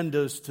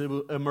agendas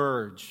to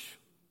emerge.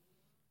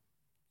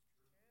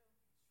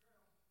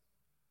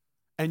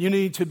 And you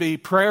need to be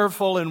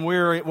prayerful and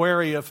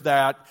wary of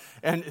that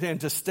and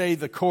to stay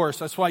the course.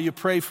 That's why you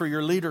pray for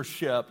your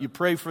leadership. You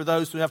pray for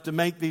those who have to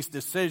make these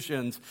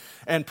decisions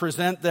and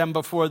present them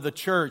before the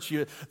church.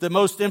 The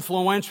most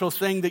influential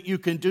thing that you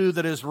can do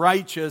that is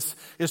righteous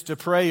is to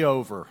pray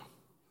over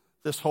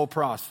this whole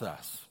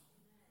process.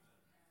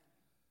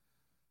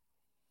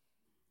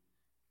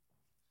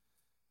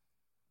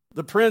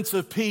 The Prince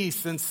of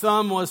Peace, and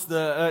some was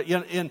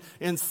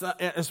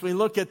as we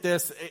look at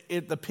this,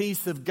 the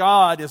peace of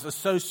God is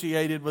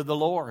associated with the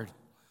Lord.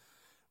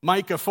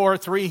 Micah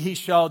 4:3, he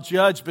shall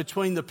judge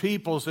between the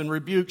peoples and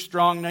rebuke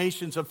strong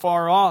nations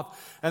afar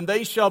off. And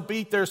they shall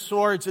beat their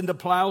swords into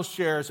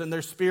plowshares and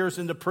their spears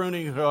into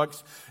pruning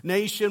hooks.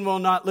 Nation will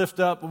not lift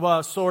up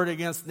a sword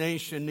against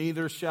nation,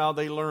 neither shall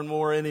they learn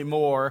war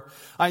anymore.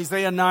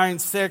 Isaiah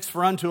 9:6,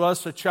 for unto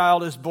us a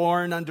child is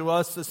born, unto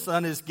us a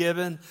son is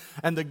given,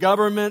 and the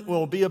government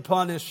will be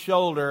upon his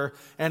shoulder,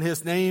 and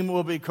his name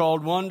will be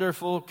called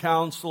Wonderful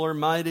Counselor,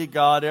 Mighty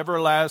God,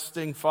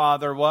 Everlasting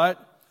Father,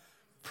 what?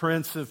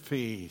 Prince of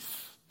Peace.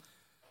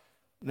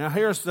 Now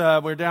here's,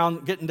 we're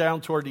getting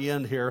down toward the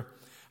end here.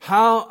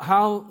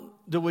 How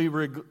do we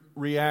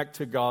react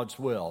to God's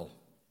will?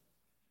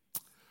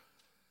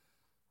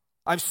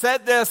 I've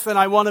said this and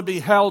I want to be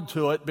held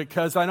to it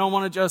because I don't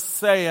want to just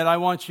say it. I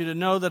want you to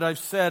know that I've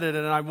said it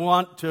and I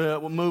want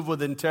to move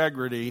with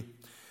integrity.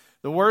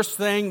 The worst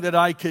thing that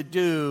I could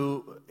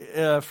do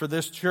for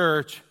this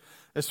church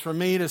is for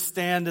me to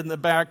stand in the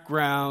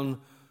background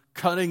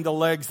cutting the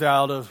legs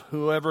out of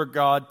whoever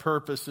God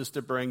purposes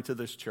to bring to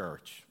this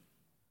church.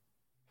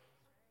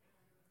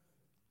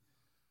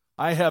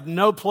 I have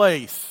no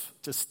place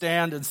to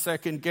stand and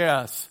second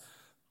guess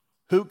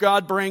who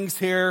God brings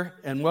here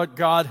and what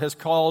God has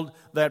called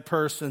that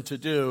person to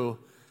do.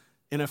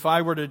 And if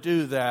I were to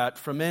do that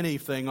from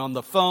anything on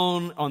the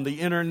phone, on the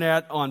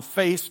internet, on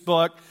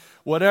Facebook,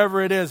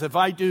 whatever it is, if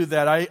I do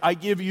that, I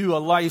give you a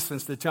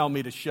license to tell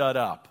me to shut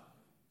up.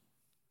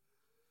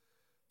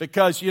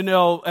 Because, you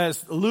know,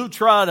 as Lou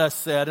Trotta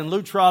said, and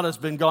Lou Trotta's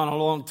been gone a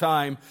long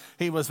time,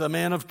 he was a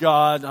man of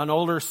God, an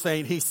older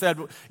saint. He said,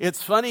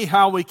 it's funny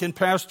how we can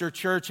pastor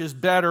churches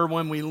better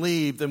when we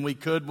leave than we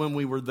could when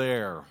we were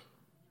there.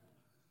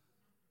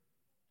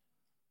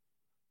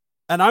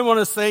 And I want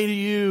to say to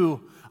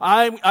you,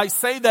 I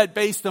say that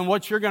based on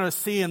what you're going to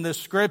see in this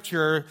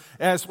scripture,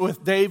 as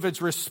with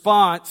David's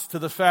response to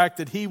the fact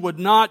that he would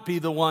not be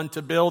the one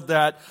to build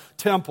that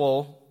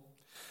temple.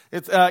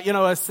 It's,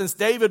 since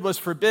David was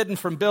forbidden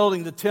from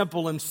building the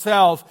temple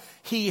himself,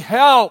 he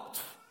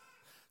helped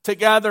to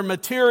gather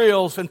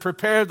materials and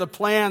prepare the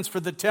plans for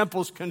the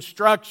temple's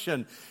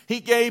construction. He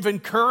gave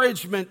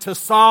encouragement to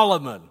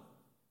Solomon.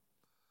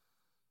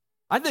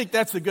 I think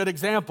that's a good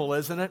example,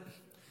 isn't it?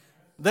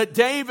 That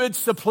David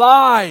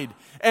supplied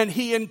and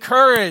he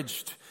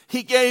encouraged.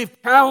 He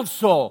gave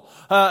counsel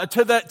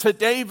to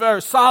David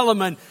or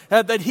Solomon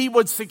that he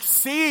would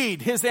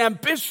succeed. His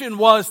ambition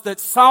was that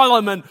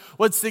Solomon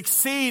would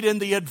succeed in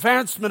the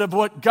advancement of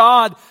what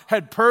God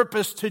had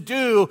purposed to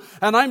do.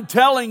 And I'm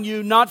telling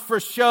you, not for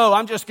show,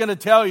 I'm just going to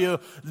tell you,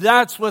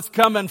 that's what's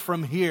coming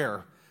from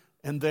here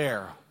and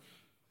there.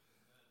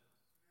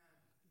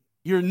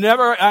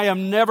 I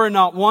am never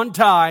one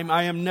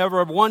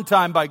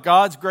time by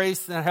God's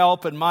grace and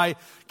help and my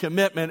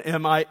commitment,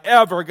 am I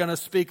ever going to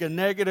speak a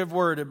negative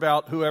word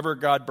about whoever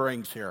God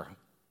brings here.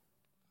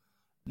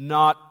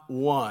 Not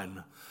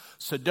one.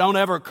 So don't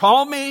ever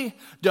call me,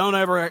 don't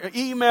ever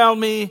email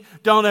me,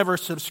 don't ever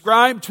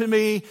subscribe to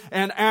me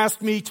and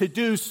ask me to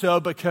do so,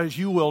 because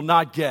you will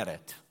not get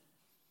it.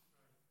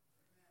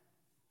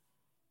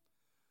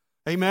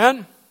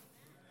 Amen?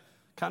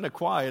 Kind of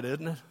quiet,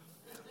 isn't it?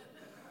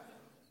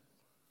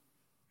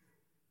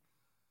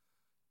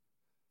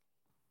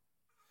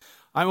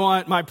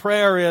 My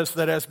prayer is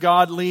that as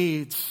God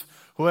leads,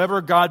 whoever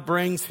God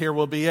brings here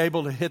will be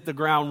able to hit the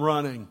ground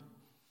running.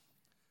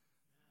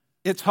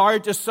 It's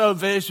hard to sow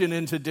vision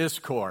into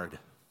discord.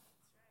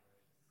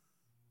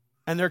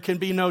 And there can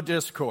be no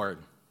discord.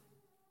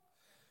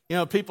 You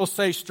know, people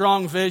say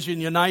strong vision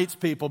unites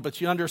people,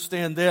 but you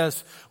understand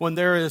this, when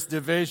there is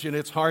division,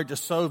 it's hard to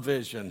sow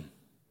vision.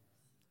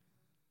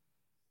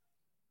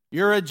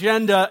 Your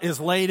agenda is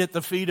laid at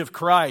the feet of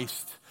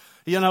Christ.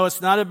 You know, it's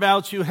not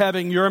about you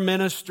having your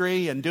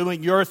ministry and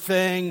doing your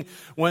thing.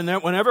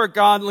 Whenever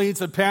God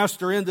leads a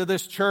pastor into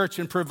this church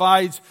and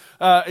provides,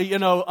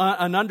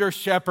 an under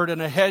shepherd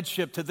and a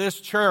headship to this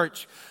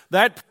church,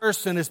 that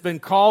person has been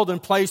called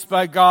and placed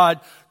by God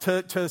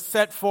to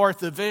set forth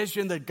the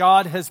vision that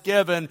God has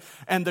given,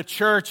 and the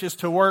church is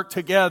to work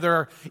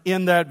together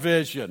in that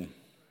vision.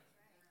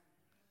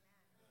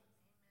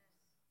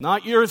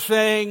 Not your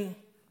thing,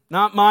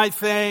 not my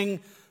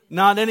thing,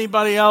 not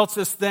anybody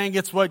else's thing.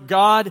 It's what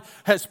God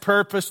has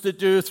purposed to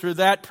do through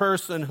that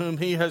person whom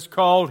He has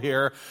called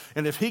here.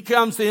 And if he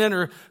comes in,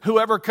 or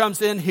whoever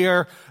comes in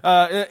here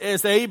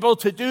is able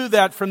to do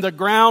that from the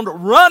ground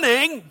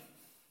running,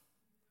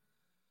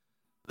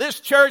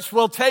 this church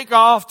will take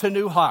off to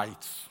new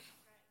heights.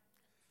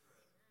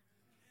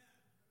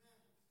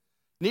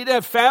 Need to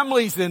have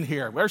families in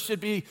here. There should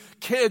be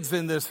kids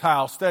in this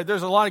house.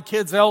 There's a lot of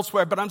kids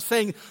elsewhere, but I'm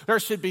saying there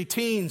should be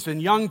teens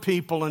and young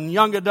people and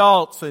young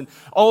adults and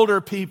older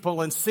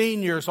people and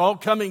seniors all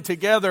coming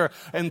together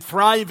and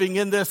thriving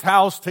in this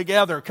house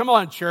together. Come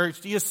on,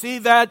 church. Do you see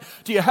that?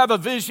 Do you have a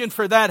vision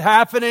for that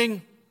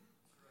happening?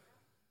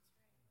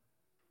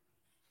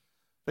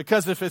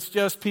 Because if it's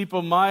just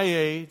people my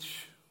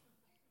age,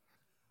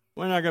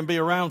 we're not going to be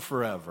around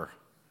forever.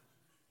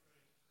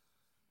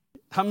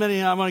 How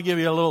many? I want to give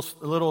you a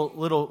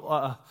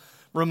little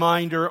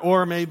reminder,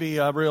 or maybe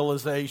a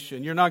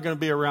realization. You're not going to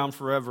be around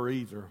forever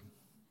either.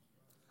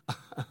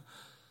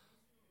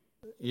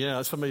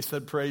 Yeah, somebody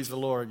said, "Praise the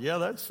Lord." Yeah,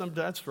 that's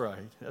right.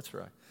 That's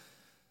right.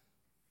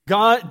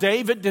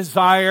 David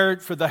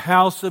desired for the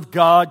house of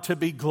God to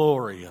be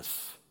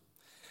glorious.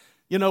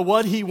 You know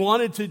what he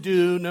wanted to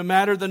do, no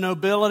matter the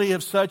nobility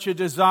of such a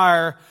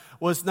desire,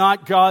 was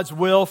not God's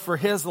will for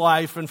his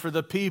life and for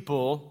the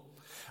people.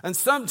 And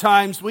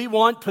sometimes we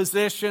want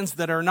positions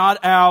that are not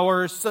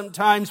ours.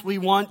 Sometimes we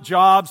want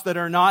jobs that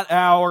are not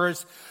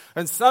ours.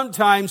 And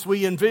sometimes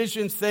we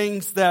envision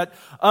things that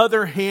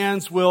other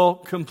hands will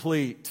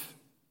complete,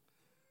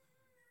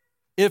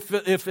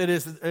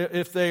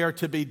 if they are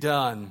to be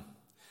done.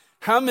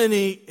 How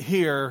many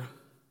here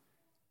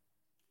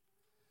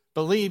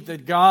believe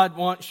that God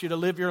wants you to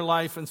live your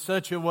life in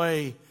such a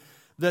way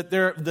that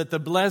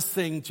the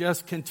blessing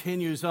just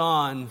continues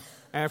on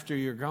after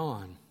you're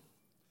gone?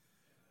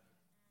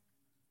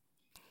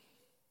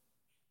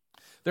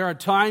 There are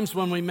times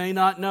when we may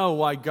not know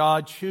why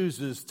God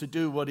chooses to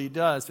do what He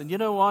does. And you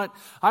know what?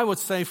 I would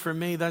say for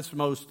me, that's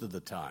most of the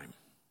time.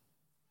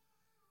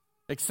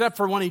 Except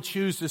for when He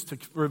chooses to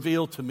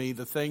reveal to me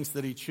the things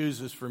that He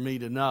chooses for me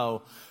to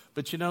know.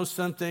 But you know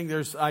something?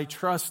 I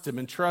trust Him,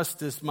 and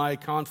trust is my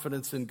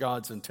confidence in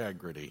God's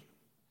integrity.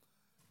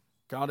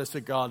 God is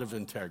a God of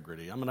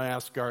integrity. I'm going to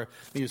ask our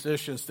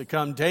musicians to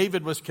come.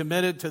 David was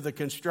committed to the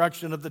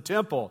construction of the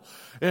temple.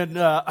 And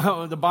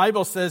the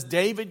Bible says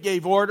David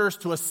gave orders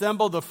to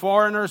assemble the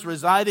foreigners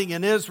residing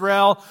in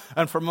Israel.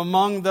 And from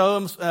among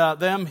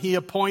them he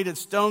appointed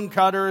stone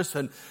cutters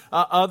and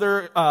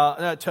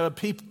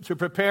to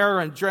prepare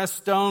and dress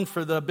stone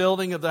for the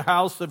building of the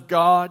house of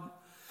God.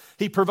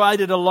 He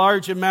provided a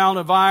large amount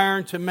of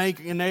iron to make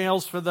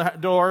nails for the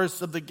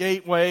doors of the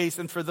gateways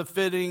and for the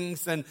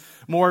fittings, and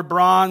more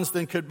bronze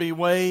than could be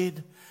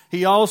weighed.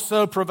 He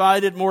also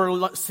provided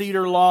more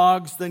cedar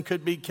logs than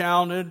could be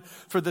counted,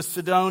 for the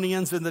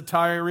Sidonians and the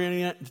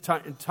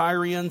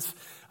Tyrians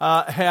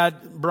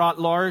had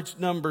brought large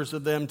numbers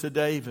of them to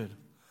David.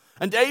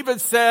 And David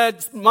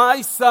said,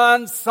 "My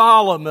son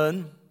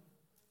Solomon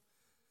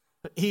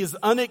He's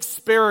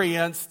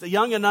unexperienced,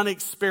 young and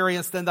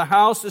unexperienced, and the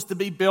house is to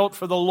be built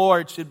for the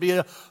Lord. Should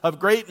be of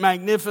great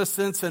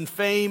magnificence and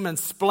fame and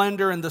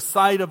splendor in the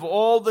sight of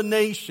all the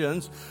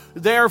nations.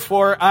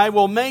 Therefore, I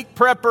will make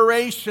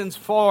preparations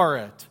for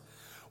it.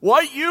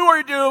 What you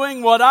are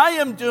doing, what I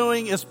am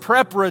doing, is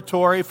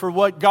preparatory for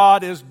what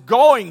God is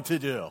going to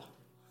do.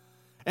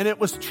 And it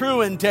was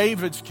true in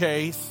David's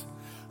case.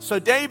 So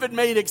David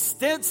made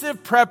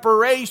extensive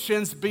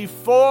preparations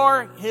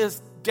before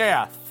his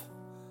death.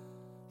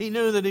 He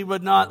knew that he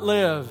would not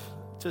live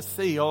to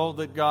see all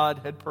that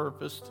God had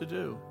purposed to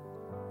do.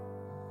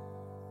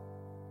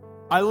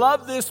 I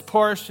love this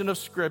portion of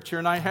Scripture,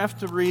 and I have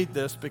to read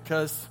this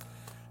because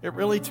it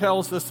really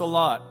tells us a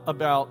lot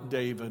about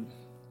David.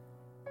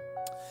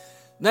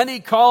 Then he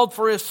called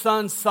for his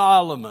son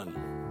Solomon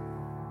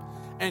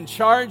and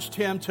charged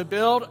him to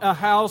build a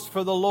house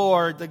for the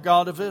Lord, the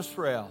God of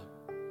Israel.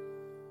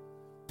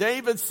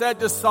 David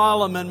said to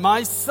Solomon,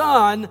 "My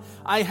son,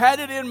 I had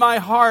it in my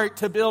heart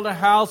to build a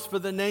house for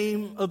the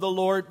name of the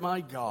Lord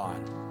my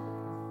God.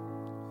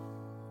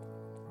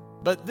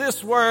 But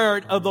this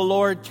word of the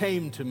Lord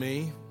came to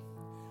me.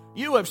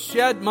 You have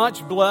shed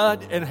much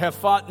blood and have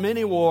fought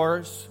many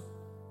wars.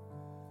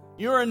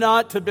 You are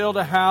not to build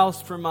a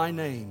house for my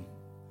name,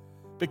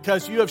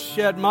 because you have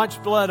shed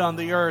much blood on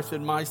the earth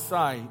in my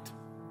sight.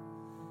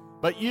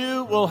 But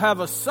you will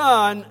have a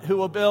son who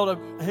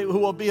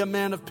will be a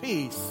man of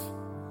peace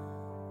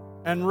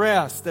and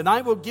rest, and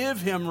I will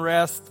give him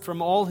rest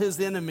from all his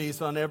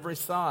enemies on every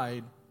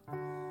side.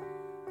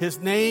 His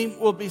name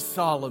will be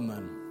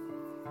Solomon.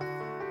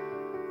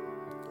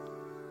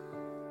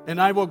 And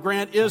I will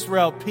grant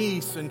Israel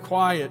peace and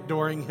quiet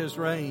during his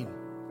reign.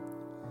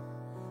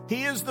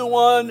 He is the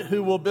one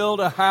who will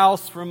build a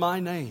house for my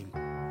name.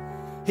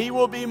 He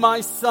will be my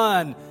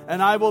son,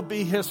 and I will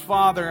be his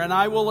father, and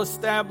I will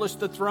establish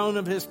the throne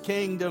of his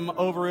kingdom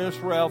over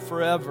Israel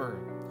forever."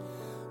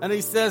 And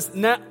he says,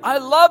 now, I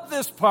love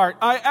this part.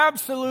 I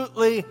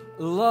absolutely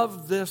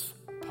love this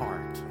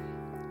part.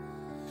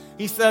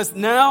 He says,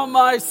 "Now,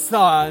 my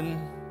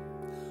son,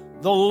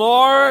 the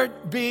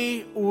Lord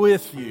be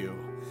with you,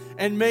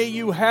 and may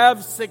you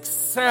have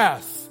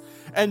success,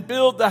 and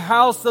build the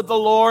house of the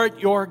Lord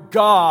your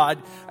God,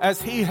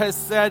 as he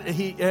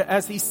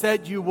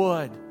said you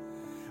would.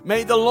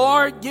 May the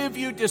Lord give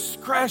you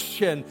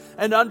discretion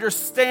and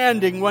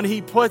understanding when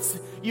he puts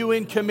you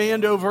in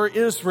command over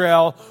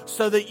Israel,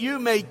 so that you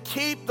may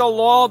keep the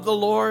law of the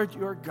Lord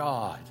your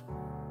God.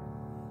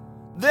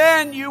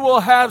 Then you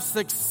will have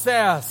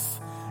success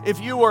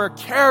if you are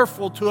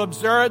careful to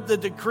observe the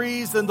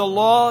decrees and the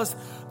laws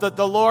that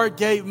the Lord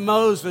gave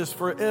Moses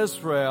for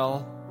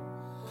Israel.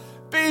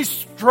 Be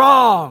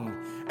strong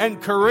and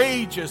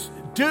courageous.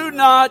 Do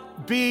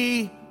not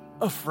be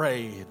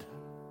afraid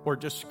or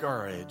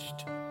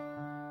discouraged."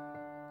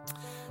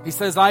 He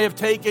says, "I have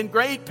taken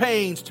great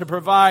pains to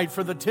provide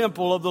for the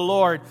temple of the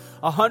Lord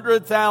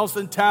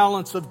 100,000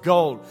 talents of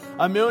gold,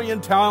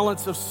 1,000,000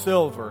 talents of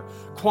silver,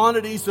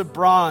 quantities of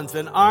bronze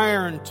and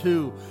iron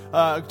too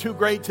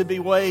great to be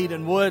weighed,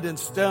 and wood and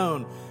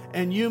stone.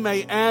 And you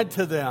may add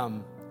to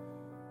them.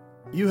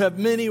 You have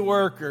many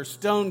workers,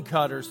 stone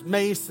cutters,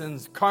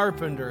 masons,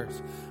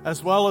 carpenters,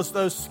 as well as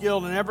those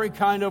skilled in every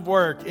kind of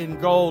work in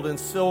gold and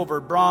silver,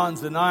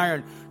 bronze and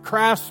iron,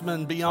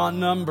 craftsmen beyond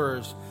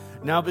numbers.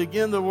 Now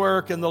begin the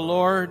work, and the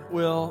Lord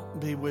will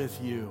be with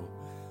you."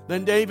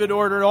 Then David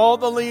ordered all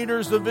the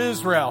leaders of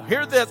Israel.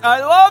 Hear this.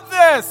 I love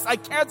this. I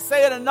can't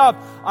say it enough.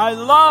 I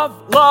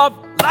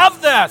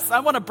love this.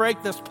 I want to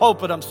break this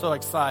pulpit. I'm so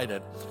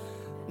excited.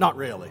 Not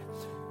really.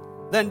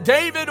 Then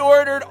David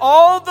ordered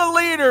all the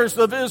leaders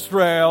of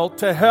Israel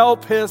to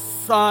help his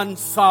son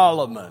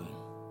Solomon.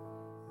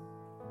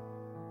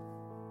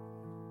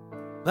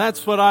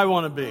 That's what I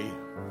want to be.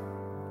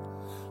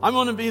 I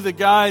want to be the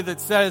guy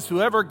that says,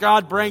 whoever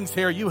God brings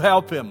here, you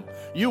help him.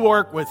 You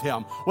work with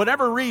him.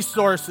 Whatever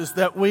resources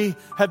that we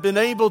have been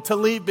able to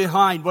leave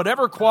behind,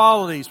 whatever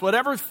qualities,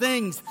 whatever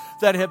things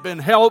that have been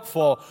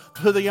helpful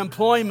to the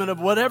employment of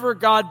whatever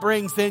God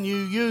brings in, you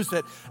use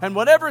it. And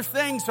whatever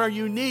things are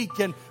unique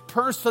and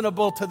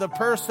personable to the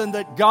person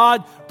that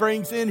God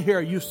brings in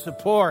here, you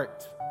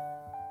support.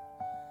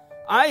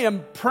 I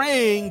am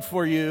praying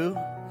for you,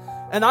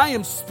 and I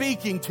am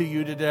speaking to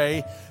you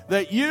today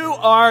that you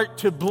are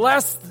to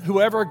bless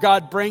whoever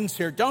God brings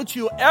here. Don't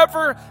you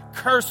ever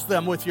curse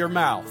them with your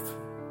mouth.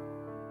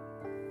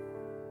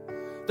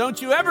 Don't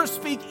you ever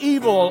speak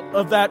evil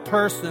of that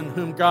person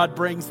whom God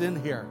brings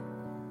in here.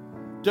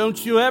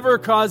 Don't you ever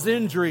cause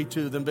injury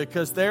to them,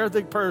 because they're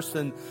the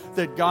person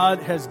that God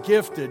has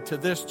gifted to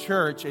this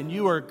church, and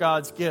you are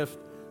God's gift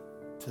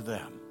to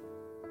them.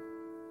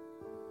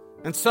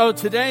 And so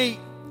today,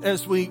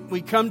 as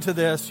we come to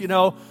this,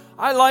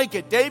 I like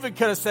it. David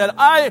could have said,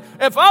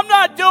 if I'm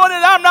not doing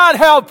it, I'm not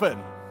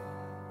helping.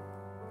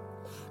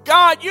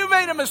 God, you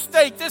made a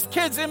mistake. This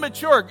kid's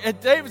immature. And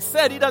David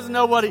said he doesn't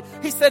know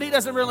he said he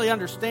doesn't really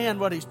understand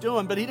what he's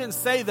doing, but he didn't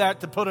say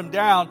that to put him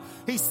down.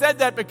 He said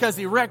that because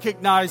he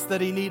recognized that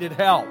he needed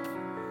help.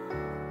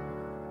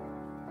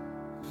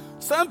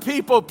 Some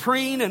people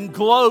preen and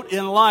gloat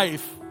in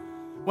life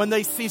when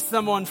they see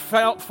someone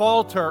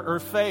falter or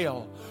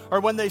fail, or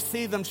when they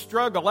see them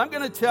struggle. I'm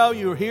going to tell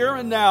you here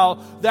and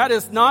now, that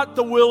is not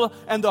the will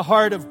and the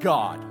heart of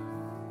God.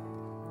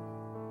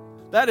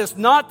 That is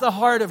not the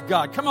heart of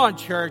God. Come on,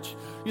 church.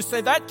 You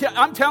say,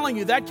 I'm telling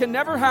you, that can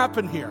never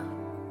happen here.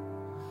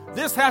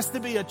 This has to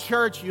be a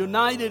church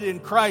united in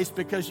Christ,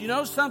 because you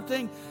know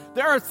something?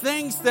 There are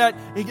things that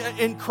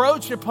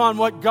encroach upon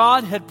what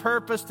God had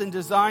purposed and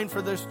designed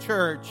for this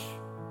church.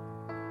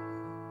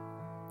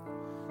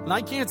 And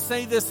I can't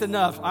say this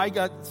enough. I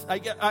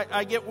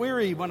get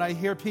weary when I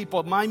hear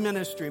people, my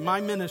ministry,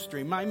 my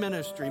ministry, my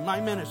ministry, my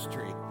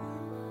ministry.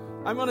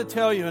 I'm going to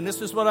tell you, and this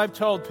is what I've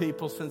told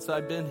people since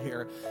I've been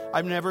here.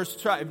 I've never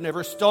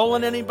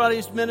stolen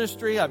anybody's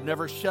ministry. I've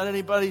never shut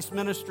anybody's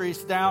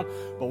ministries down.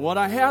 But what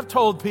I have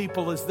told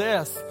people is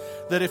this,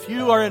 that if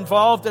you are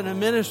involved in a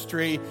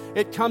ministry,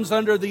 it comes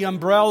under the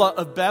umbrella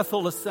of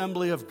Bethel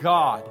Assembly of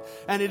God.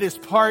 And it is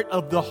part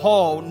of the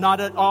whole,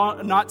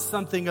 not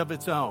something of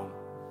its own.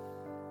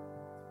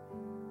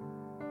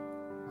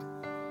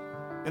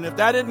 And if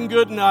that isn't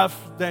good enough,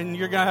 then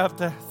you're going to have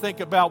to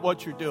think about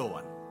what you're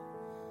doing.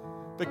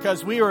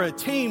 Because we are a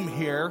team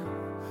here.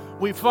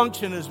 We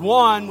function as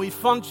one. We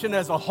function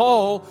as a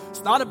whole.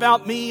 It's not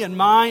about me and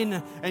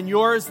mine and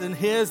yours and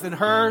his and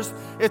hers.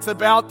 It's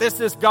about, this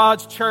is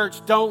God's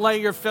church. Don't lay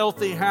your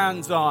filthy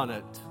hands on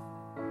it.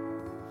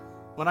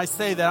 When I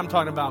say that, I'm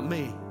talking about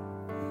me.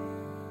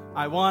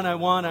 I want,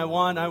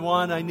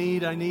 I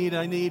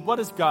need. What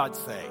does God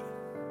say?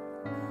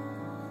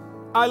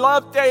 I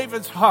love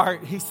David's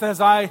heart. He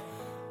says,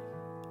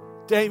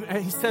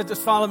 he said to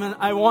Solomon,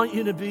 I want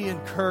you to be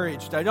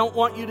encouraged. I don't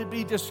want you to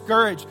be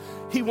discouraged.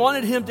 He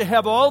wanted him to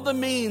have all the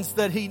means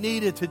that he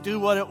needed to do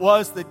what it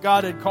was that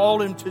God had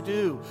called him to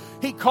do.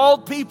 He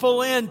called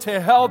people in to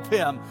help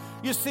him.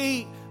 You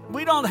see,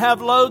 we don't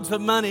have loads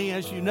of money,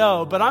 as you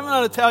know, but I'm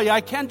going to tell you,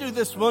 I can do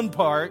this one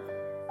part.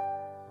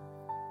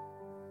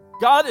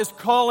 God is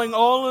calling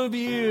all of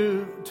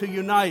you to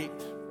unite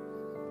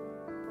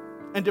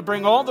and to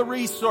bring all the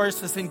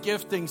resources and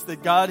giftings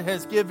that God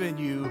has given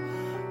you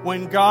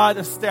when God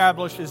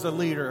establishes a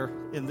leader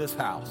in this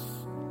house.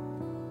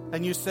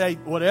 And you say,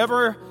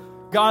 whatever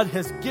God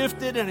has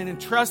gifted and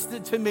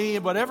entrusted to me,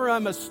 whatever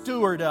I'm a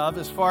steward of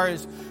as far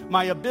as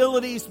my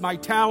abilities, my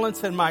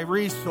talents, and my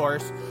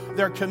resource,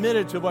 they're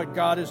committed to what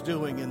God is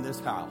doing in this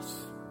house.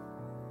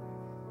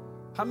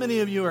 How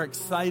many of you are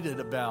excited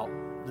about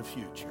the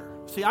future?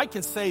 See, I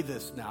can say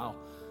this now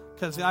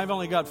because I've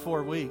only got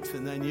 4 weeks,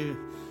 and then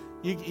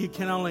you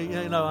can only,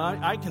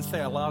 I can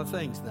say a lot of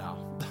things now.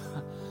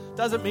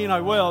 Doesn't mean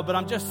I will, but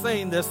I'm just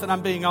saying this, and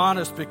I'm being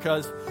honest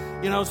because,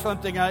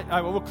 something,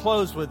 I will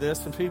close with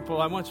this, and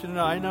people, I want you to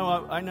know,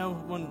 I know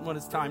when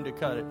it's time to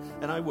cut it,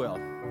 and I will.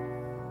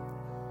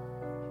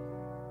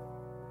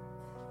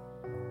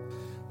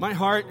 My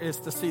heart is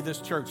to see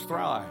this church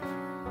thrive.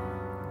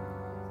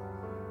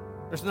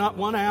 There's not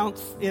 1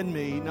 ounce in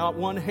me, not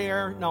 1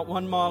 hair, not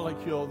 1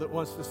 molecule that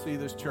wants to see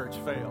this church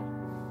fail.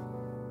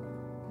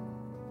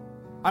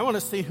 I want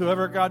to see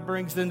whoever God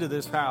brings into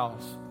this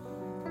house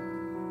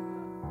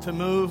to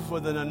move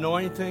with an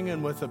anointing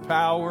and with the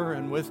power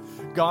and with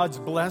God's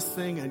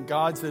blessing and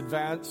God's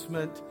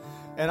advancement.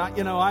 And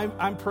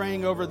I'm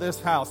praying over this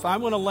house. I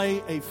want to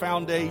lay a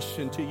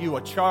foundation to you,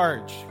 a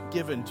charge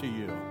given to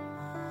you.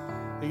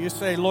 And you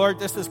say, Lord,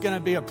 this is going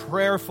to be a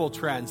prayerful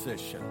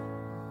transition.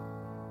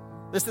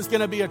 This is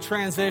going to be a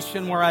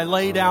transition where I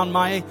lay down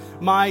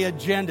my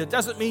agenda. It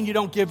doesn't mean you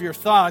don't give your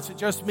thoughts. It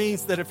just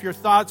means that if your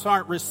thoughts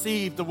aren't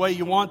received the way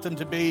you want them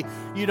to be,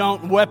 you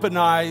don't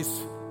weaponize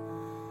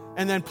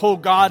and then pull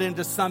God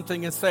into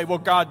something and say, well,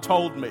 God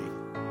told me.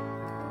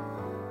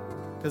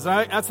 Because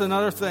that's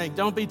another thing.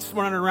 Don't be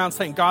running around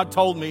saying, God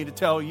told me to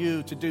tell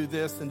you to do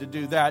this and to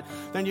do that.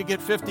 Then you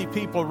get 50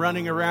 people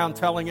running around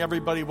telling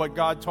everybody what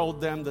God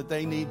told them that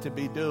they need to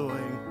be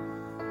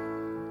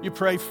doing. You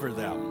pray for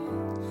them.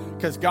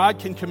 Because God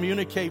can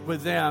communicate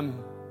with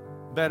them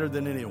better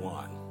than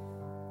anyone.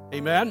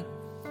 Amen?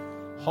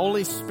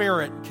 Holy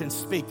Spirit can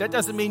speak. That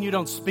doesn't mean you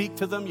don't speak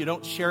to them. You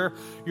don't share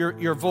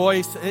your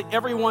voice.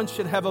 Everyone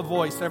should have a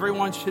voice.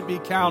 Everyone should be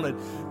counted.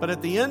 But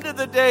at the end of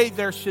the day,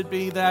 there should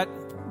be that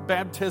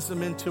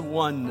baptism into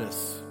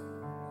oneness.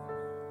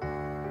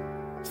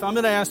 So I'm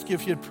going to ask you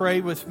if you'd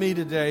pray with me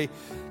today.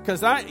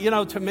 Because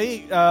to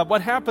me,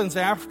 what happens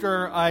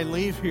after I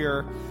leave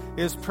here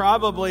is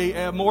probably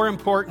more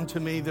important to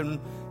me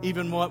than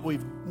even what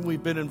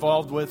we've been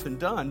involved with and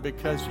done,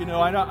 because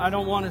I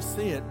don't want to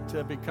see it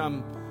to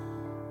become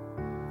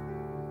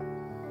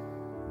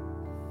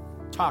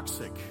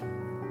toxic.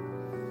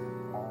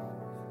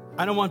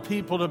 I don't want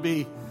people to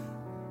be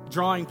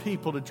drawing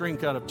people to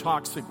drink out of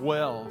toxic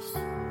wells.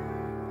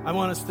 I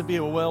want us to be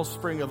a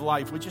wellspring of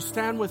life. Would you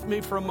stand with me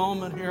for a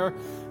moment here?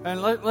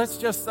 And let's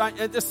just,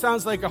 this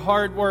sounds like a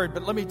hard word,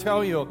 but let me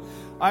tell you,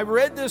 I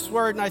read this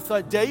word and I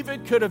thought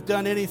David could have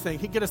done anything.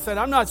 He could have said,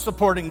 I'm not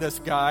supporting this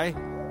guy.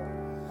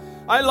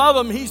 I love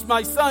him. He's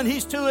my son.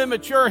 He's too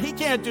immature. He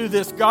can't do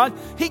this, God.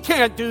 He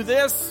can't do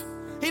this.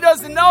 He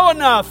doesn't know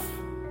enough.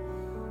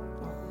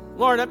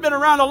 Lord, I've been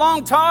around a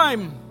long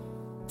time.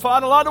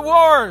 fought a lot of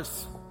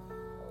wars.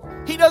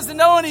 He doesn't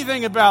know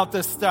anything about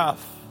this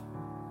stuff.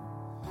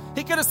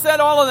 He could have said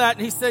all of that,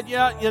 and he said,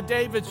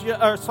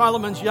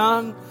 Solomon's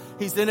young,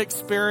 he's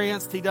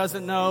inexperienced, he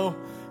doesn't know,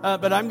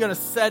 but I'm going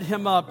to set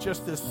him up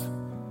just as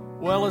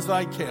well as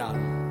I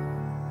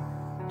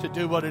can to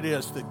do what it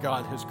is that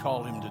God has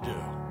called him to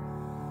do.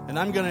 And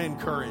I'm going to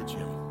encourage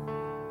him.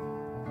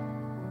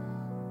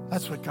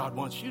 That's what God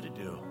wants you to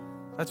do.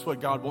 That's what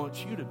God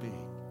wants you to be.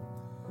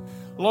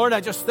 Lord,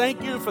 I just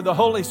thank you for the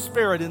Holy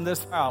Spirit in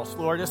this house,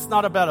 Lord. It's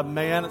not about a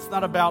man. It's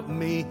not about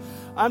me.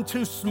 I'm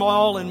too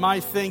small in my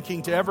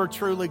thinking to ever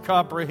truly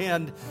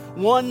comprehend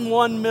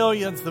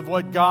 1/1,000,000th of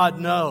what God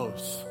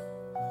knows.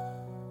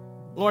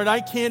 Lord,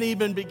 I can't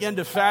even begin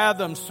to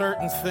fathom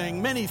certain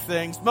things, many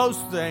things,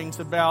 most things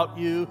about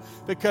you,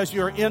 because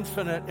you're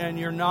infinite and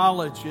your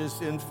knowledge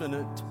is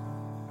infinite.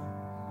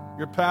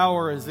 Your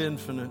power is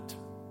infinite.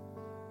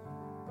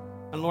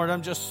 And Lord,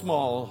 I'm just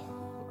small.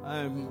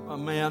 I'm a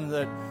man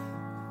that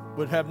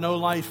would have no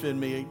life in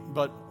me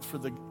but for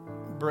the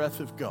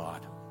breath of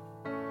God.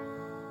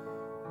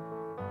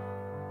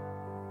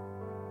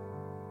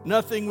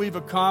 Nothing we've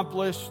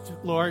accomplished,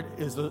 Lord,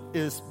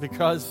 is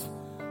because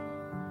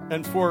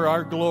and for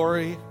our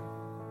glory.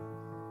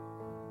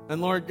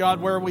 And Lord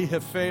God, where we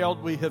have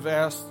failed, we have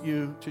asked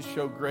you to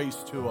show grace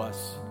to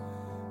us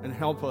and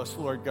help us,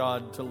 Lord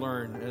God, to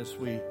learn as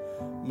we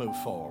move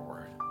forward.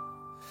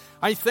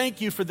 I thank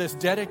you for this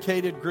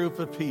dedicated group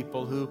of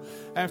people who,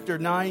 after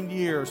 9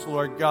 years,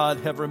 Lord God,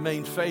 have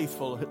remained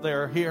faithful.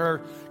 They're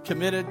here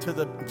committed to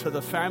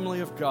the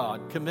family of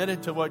God,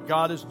 committed to what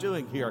God is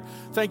doing here.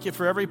 Thank you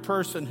for every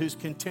person who's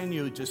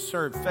continued to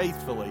serve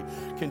faithfully,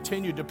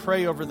 continued to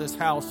pray over this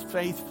house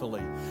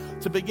faithfully,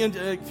 to begin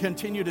to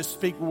continue to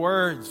speak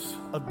words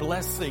of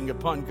blessing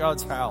upon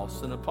God's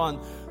house and upon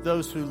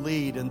those who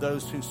lead and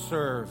those who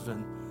serve.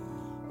 And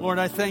Lord,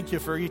 I thank you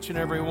for each and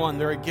every one.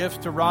 They're a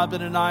gift to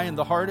Robin and I, and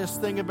the hardest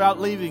thing about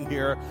leaving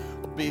here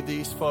will be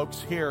these folks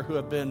here who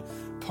have been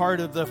part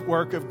of the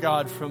work of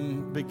God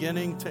from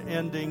beginning to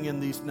ending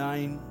in these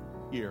 9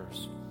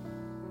 years.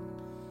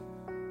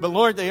 But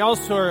Lord, they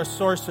also are a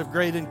source of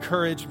great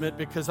encouragement,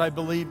 because I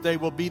believe they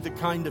will be the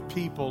kind of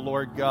people,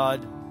 Lord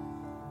God,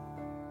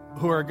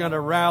 who are going to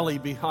rally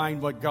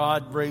behind what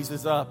God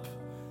raises up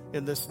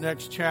in this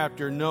next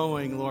chapter,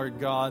 knowing,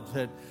 Lord God,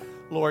 that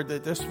Lord,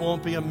 that this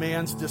won't be a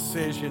man's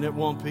decision. It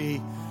won't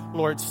be,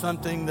 Lord,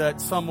 something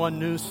that someone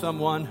knew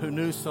someone who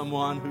knew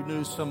someone who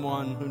knew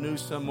someone who knew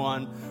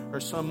someone, or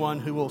someone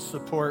who will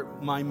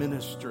support my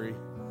ministry.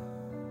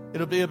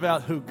 It'll be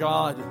about who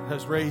God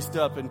has raised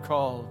up and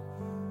called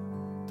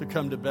to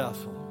come to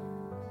Bethel.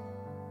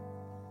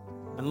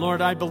 And Lord,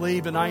 I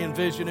believe and I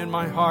envision in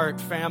my heart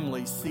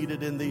families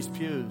seated in these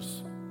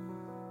pews.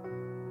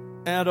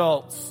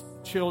 Adults,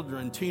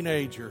 children,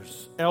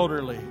 teenagers,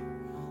 elderly,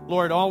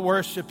 Lord, all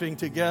worshiping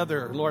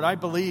together. Lord, I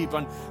believe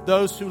on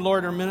those who,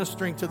 Lord, are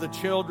ministering to the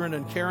children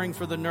and caring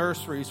for the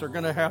nurseries are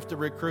going to have to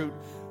recruit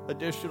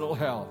additional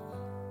help,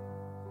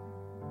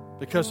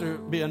 because there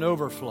will be an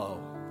overflow.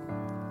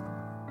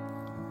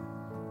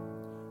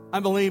 I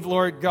believe,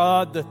 Lord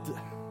God, that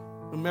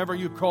whomever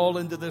you call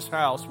into this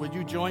house, would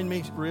you join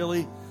me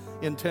really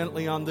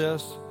intently on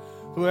this?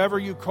 Whoever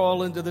you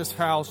call into this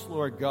house,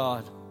 Lord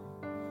God,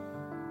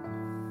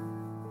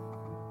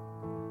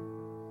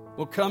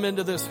 we'll come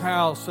into this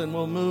house and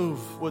we'll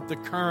move with the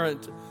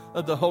current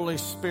of the Holy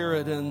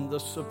Spirit and the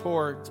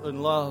support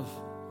and love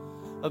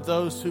of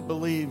those who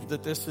believe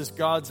that this is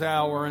God's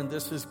hour and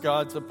this is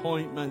God's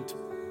appointment,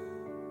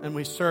 and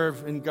we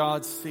serve in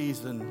God's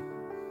season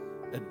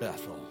at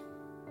Bethel.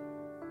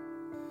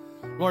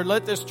 Lord,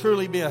 let this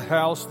truly be a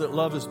house that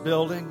love is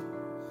building.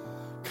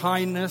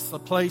 Kindness, a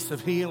place of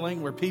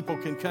healing where people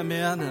can come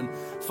in and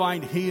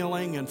find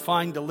healing and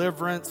find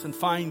deliverance and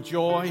find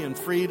joy and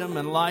freedom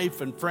and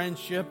life and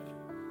friendship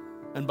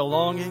and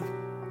belonging.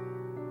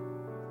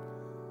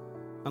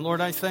 And Lord,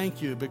 I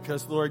thank you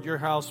because, Lord, your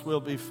house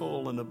will be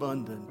full and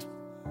abundant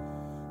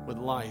with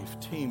life,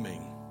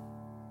 teeming.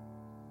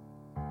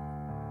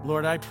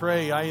 Lord, I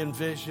pray, I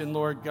envision,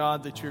 Lord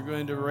God, that you're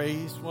going to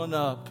raise one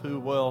up who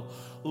will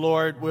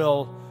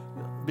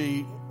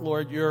be,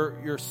 Lord,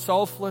 you're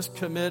selfless,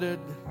 committed,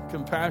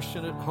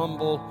 compassionate,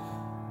 humble,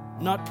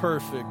 not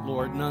perfect,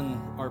 Lord.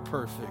 None are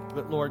perfect.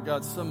 But, Lord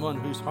God, someone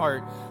whose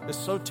heart is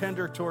so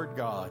tender toward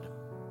God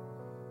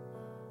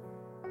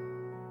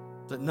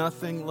that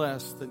nothing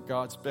less than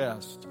God's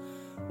best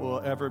will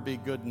ever be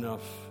good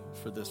enough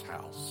for this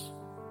house.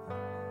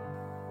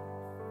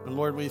 And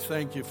Lord, we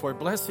thank you for it.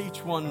 Bless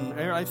each one.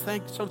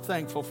 So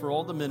thankful for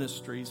all the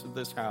ministries of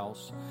this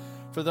house,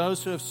 for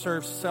those who have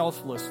served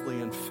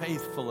selflessly and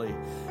faithfully,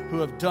 who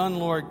have done,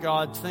 Lord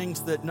God,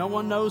 things that no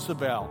one knows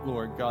about,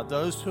 Lord God.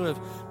 Those who have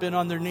been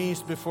on their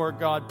knees before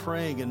God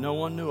praying and no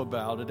one knew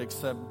about it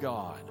except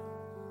God.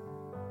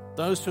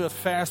 Those who have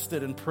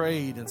fasted and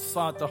prayed and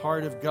sought the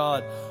heart of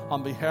God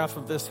on behalf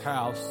of this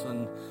house,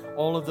 and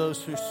all of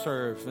those who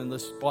serve in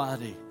this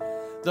body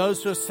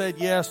Those who have said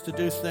yes to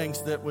do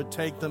things that would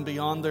take them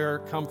beyond their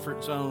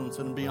comfort zones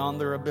and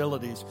beyond their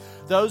abilities.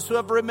 Those who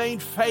have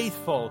remained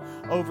faithful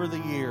over the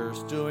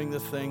years, doing the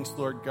things,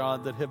 Lord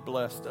God, that have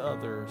blessed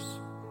others.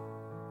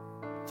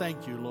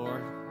 Thank you,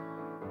 Lord.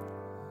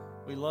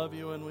 We love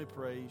you and we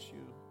praise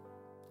you.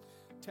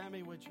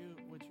 Tammy, would you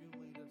lead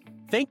us?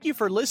 Thank you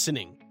for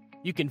listening.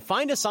 You can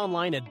find us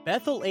online at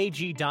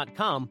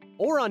bethelag.com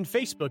or on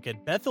Facebook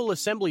at Bethel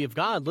Assembly of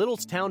God,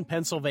 Littlestown,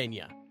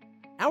 Pennsylvania.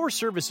 Our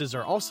services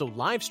are also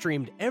live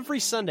streamed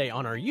every Sunday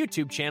on our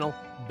YouTube channel,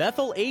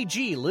 Bethel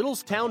AG,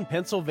 Littlestown,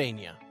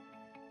 Pennsylvania.